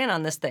scholarship saying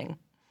on this thing?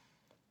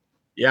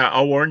 Yeah,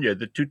 I'll warn you.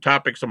 The 2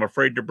 topics I'm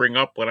afraid to bring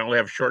up when I only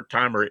have short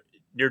time are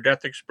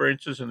near-death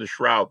experiences and the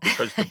Shroud,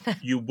 because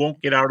you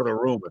won't get out of the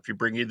room if you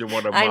bring either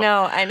one of them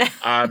up. I know.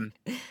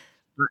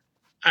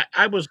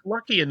 I was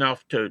lucky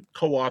enough to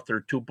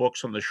co-author 2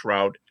 books on the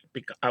Shroud.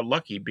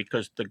 Lucky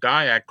because the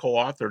guy I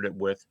co-authored it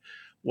with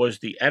was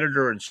the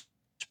editor and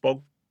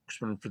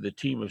spokesman for the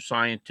team of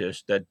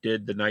scientists that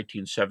did the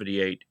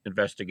 1978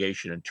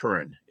 investigation in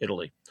Turin,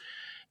 Italy.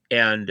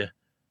 And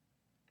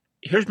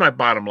here's my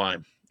bottom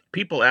line.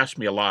 People ask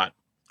me a lot,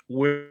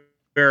 where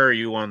are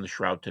you on the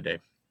Shroud today?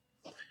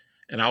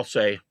 And I'll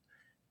say,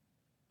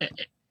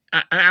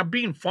 I'm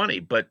being funny,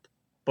 but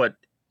I'm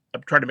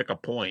trying to make a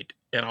point.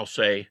 And I'll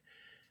say,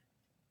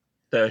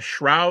 the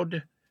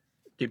Shroud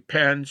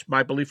depends,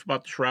 my belief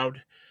about the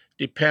Shroud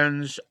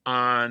depends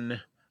on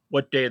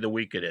what day of the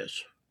week it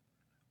is,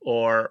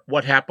 or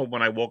what happened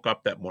when I woke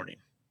up that morning.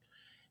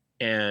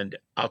 And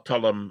I'll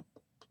tell them,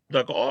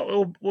 they'll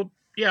go, well,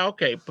 yeah,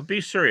 okay, but be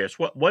serious.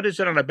 What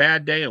is it on a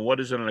bad day and what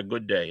is it on a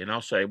good day? And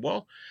I'll say,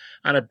 well,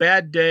 on a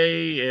bad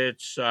day,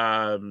 it's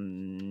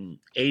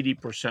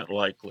 80%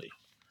 likely.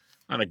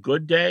 On a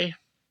good day,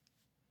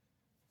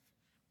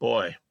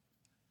 boy,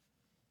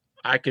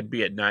 I could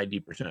be at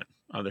 90%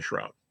 on the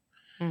Shroud.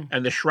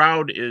 And the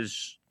Shroud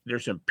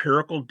there's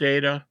empirical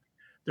data.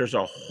 There's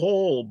a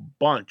whole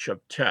bunch of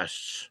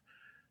tests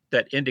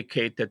that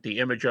indicate that the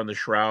image on the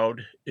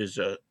Shroud is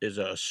a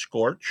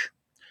scorch.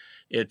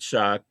 It's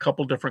a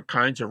couple different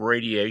kinds of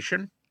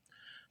radiation.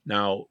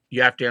 Now,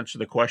 you have to answer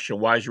the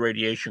question, why is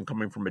radiation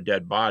coming from a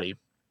dead body?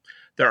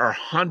 There are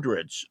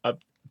hundreds of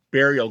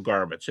burial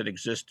garments in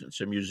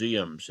existence in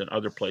museums and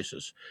other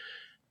places.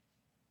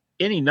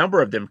 Any number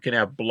of them can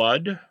have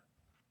blood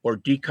or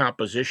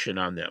decomposition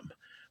on them,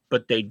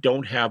 but they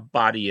don't have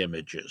body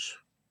images.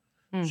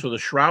 So the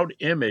shroud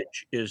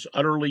image is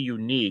utterly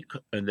unique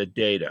in the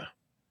data.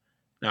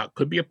 Now, it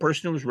could be a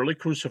person who was really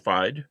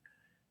crucified,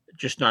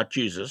 just not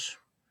Jesus,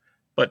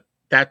 but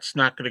that's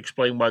not going to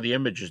explain why the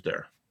image is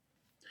there.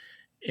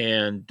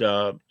 And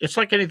it's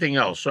like anything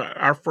else.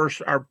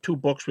 Our two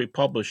books we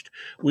published,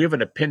 we have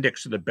an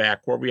appendix in the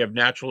back where we have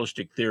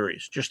naturalistic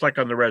theories, just like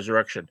on the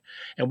resurrection.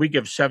 And we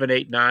give 7,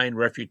 8, 9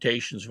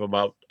 refutations of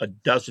about a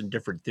dozen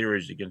different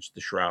theories against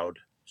the shroud.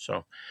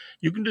 So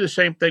you can do the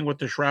same thing with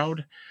the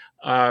shroud.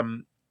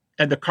 And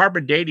the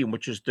carbon dating,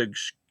 which is the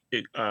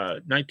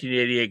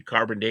 1988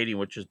 carbon dating,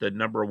 which is the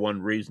number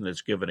one reason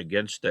that's given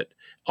against it.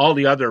 All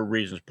the other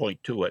reasons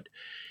point to it.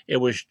 It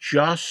was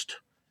just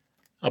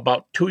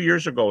about 2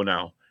 years ago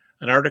now,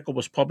 an article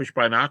was published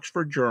by an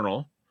Oxford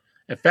journal.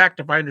 In fact,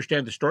 if I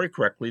understand the story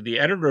correctly, the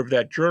editor of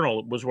that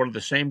journal was one of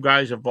the same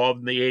guys involved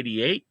in the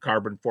 88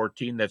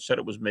 carbon-14 that said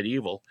it was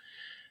medieval.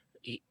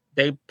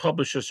 They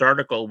published this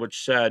article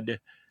which said,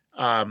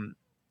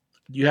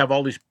 you have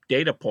all these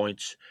data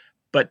points,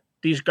 but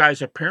these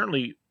guys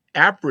apparently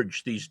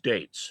average these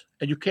dates,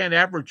 and you can't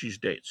average these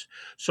dates.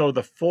 So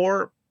the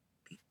 4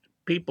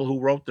 people who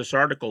wrote this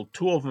article,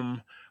 two of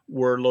them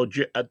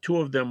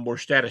were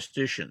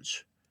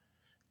statisticians,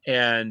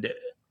 and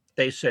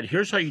they said,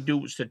 here's how you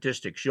do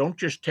statistics. You don't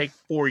just take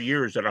 4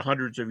 years that are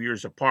hundreds of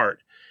years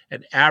apart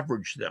and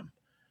average them.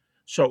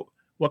 So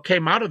what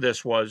came out of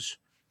this was,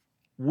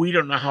 we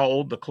don't know how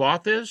old the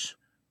cloth is,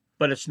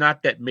 but it's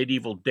not that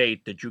medieval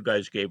date that you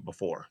guys gave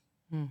before.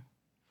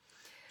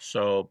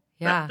 So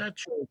Yeah.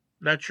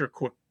 that's your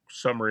quick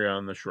summary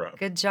on the shroud.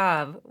 Good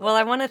job. Well,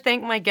 I want to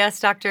thank my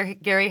guest, Dr.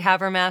 Gary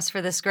Habermas,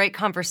 for this great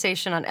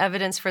conversation on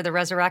evidence for the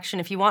resurrection.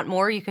 If you want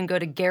more, you can go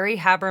to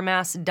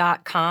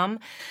garyhabermas.com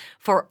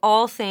for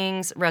all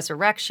things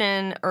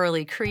resurrection,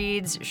 early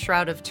creeds,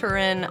 Shroud of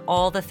Turin,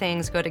 all the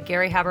things. Go to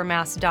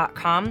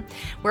garyhabermas.com.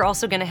 We're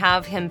also going to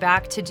have him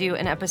back to do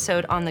an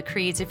episode on the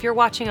creeds. If you're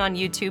watching on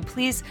YouTube,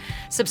 please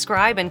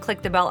subscribe and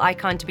click the bell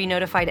icon to be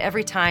notified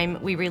every time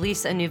we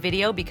release a new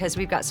video, because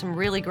we've got some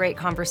really great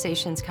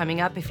conversations coming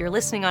up. If you're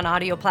listening on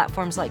audio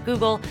platforms like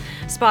Google,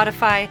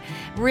 Spotify,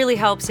 really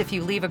helps if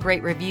you leave a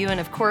great review. And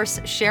of course,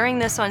 sharing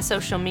this on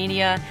social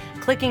media,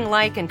 clicking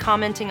like and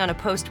commenting on a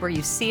post where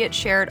you see it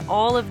shared,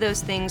 all of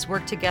those things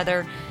work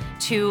together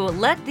to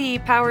let the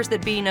powers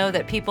that be know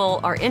that people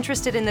are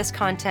interested in this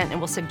content and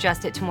will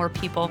suggest it to more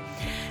people.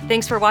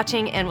 Thanks for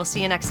watching, and we'll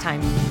see you next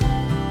time.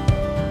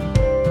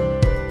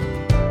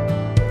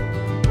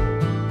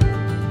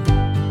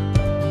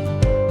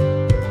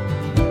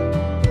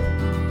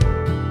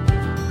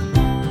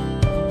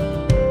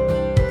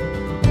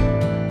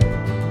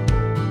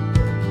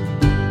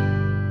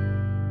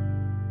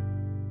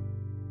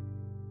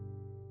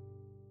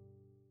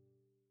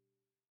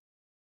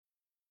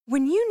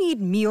 When you need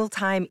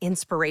mealtime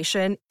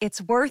inspiration, it's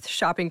worth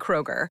shopping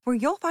Kroger, where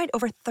you'll find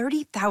over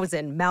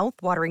 30,000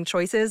 mouth-watering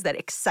choices that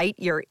excite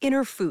your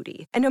inner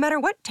foodie. And no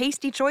matter what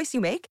tasty choice you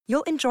make,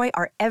 you'll enjoy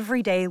our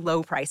everyday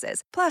low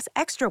prices, plus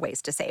extra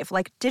ways to save,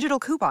 like digital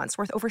coupons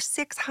worth over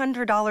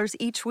 $600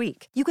 each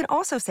week. You can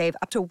also save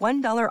up to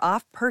 $1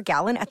 off per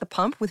gallon at the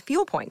pump with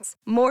fuel points.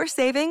 More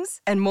savings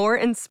and more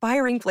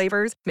inspiring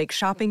flavors make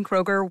shopping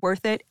Kroger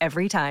worth it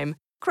every time.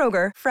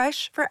 Kroger,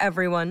 fresh for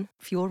everyone.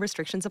 Fuel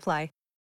restrictions apply.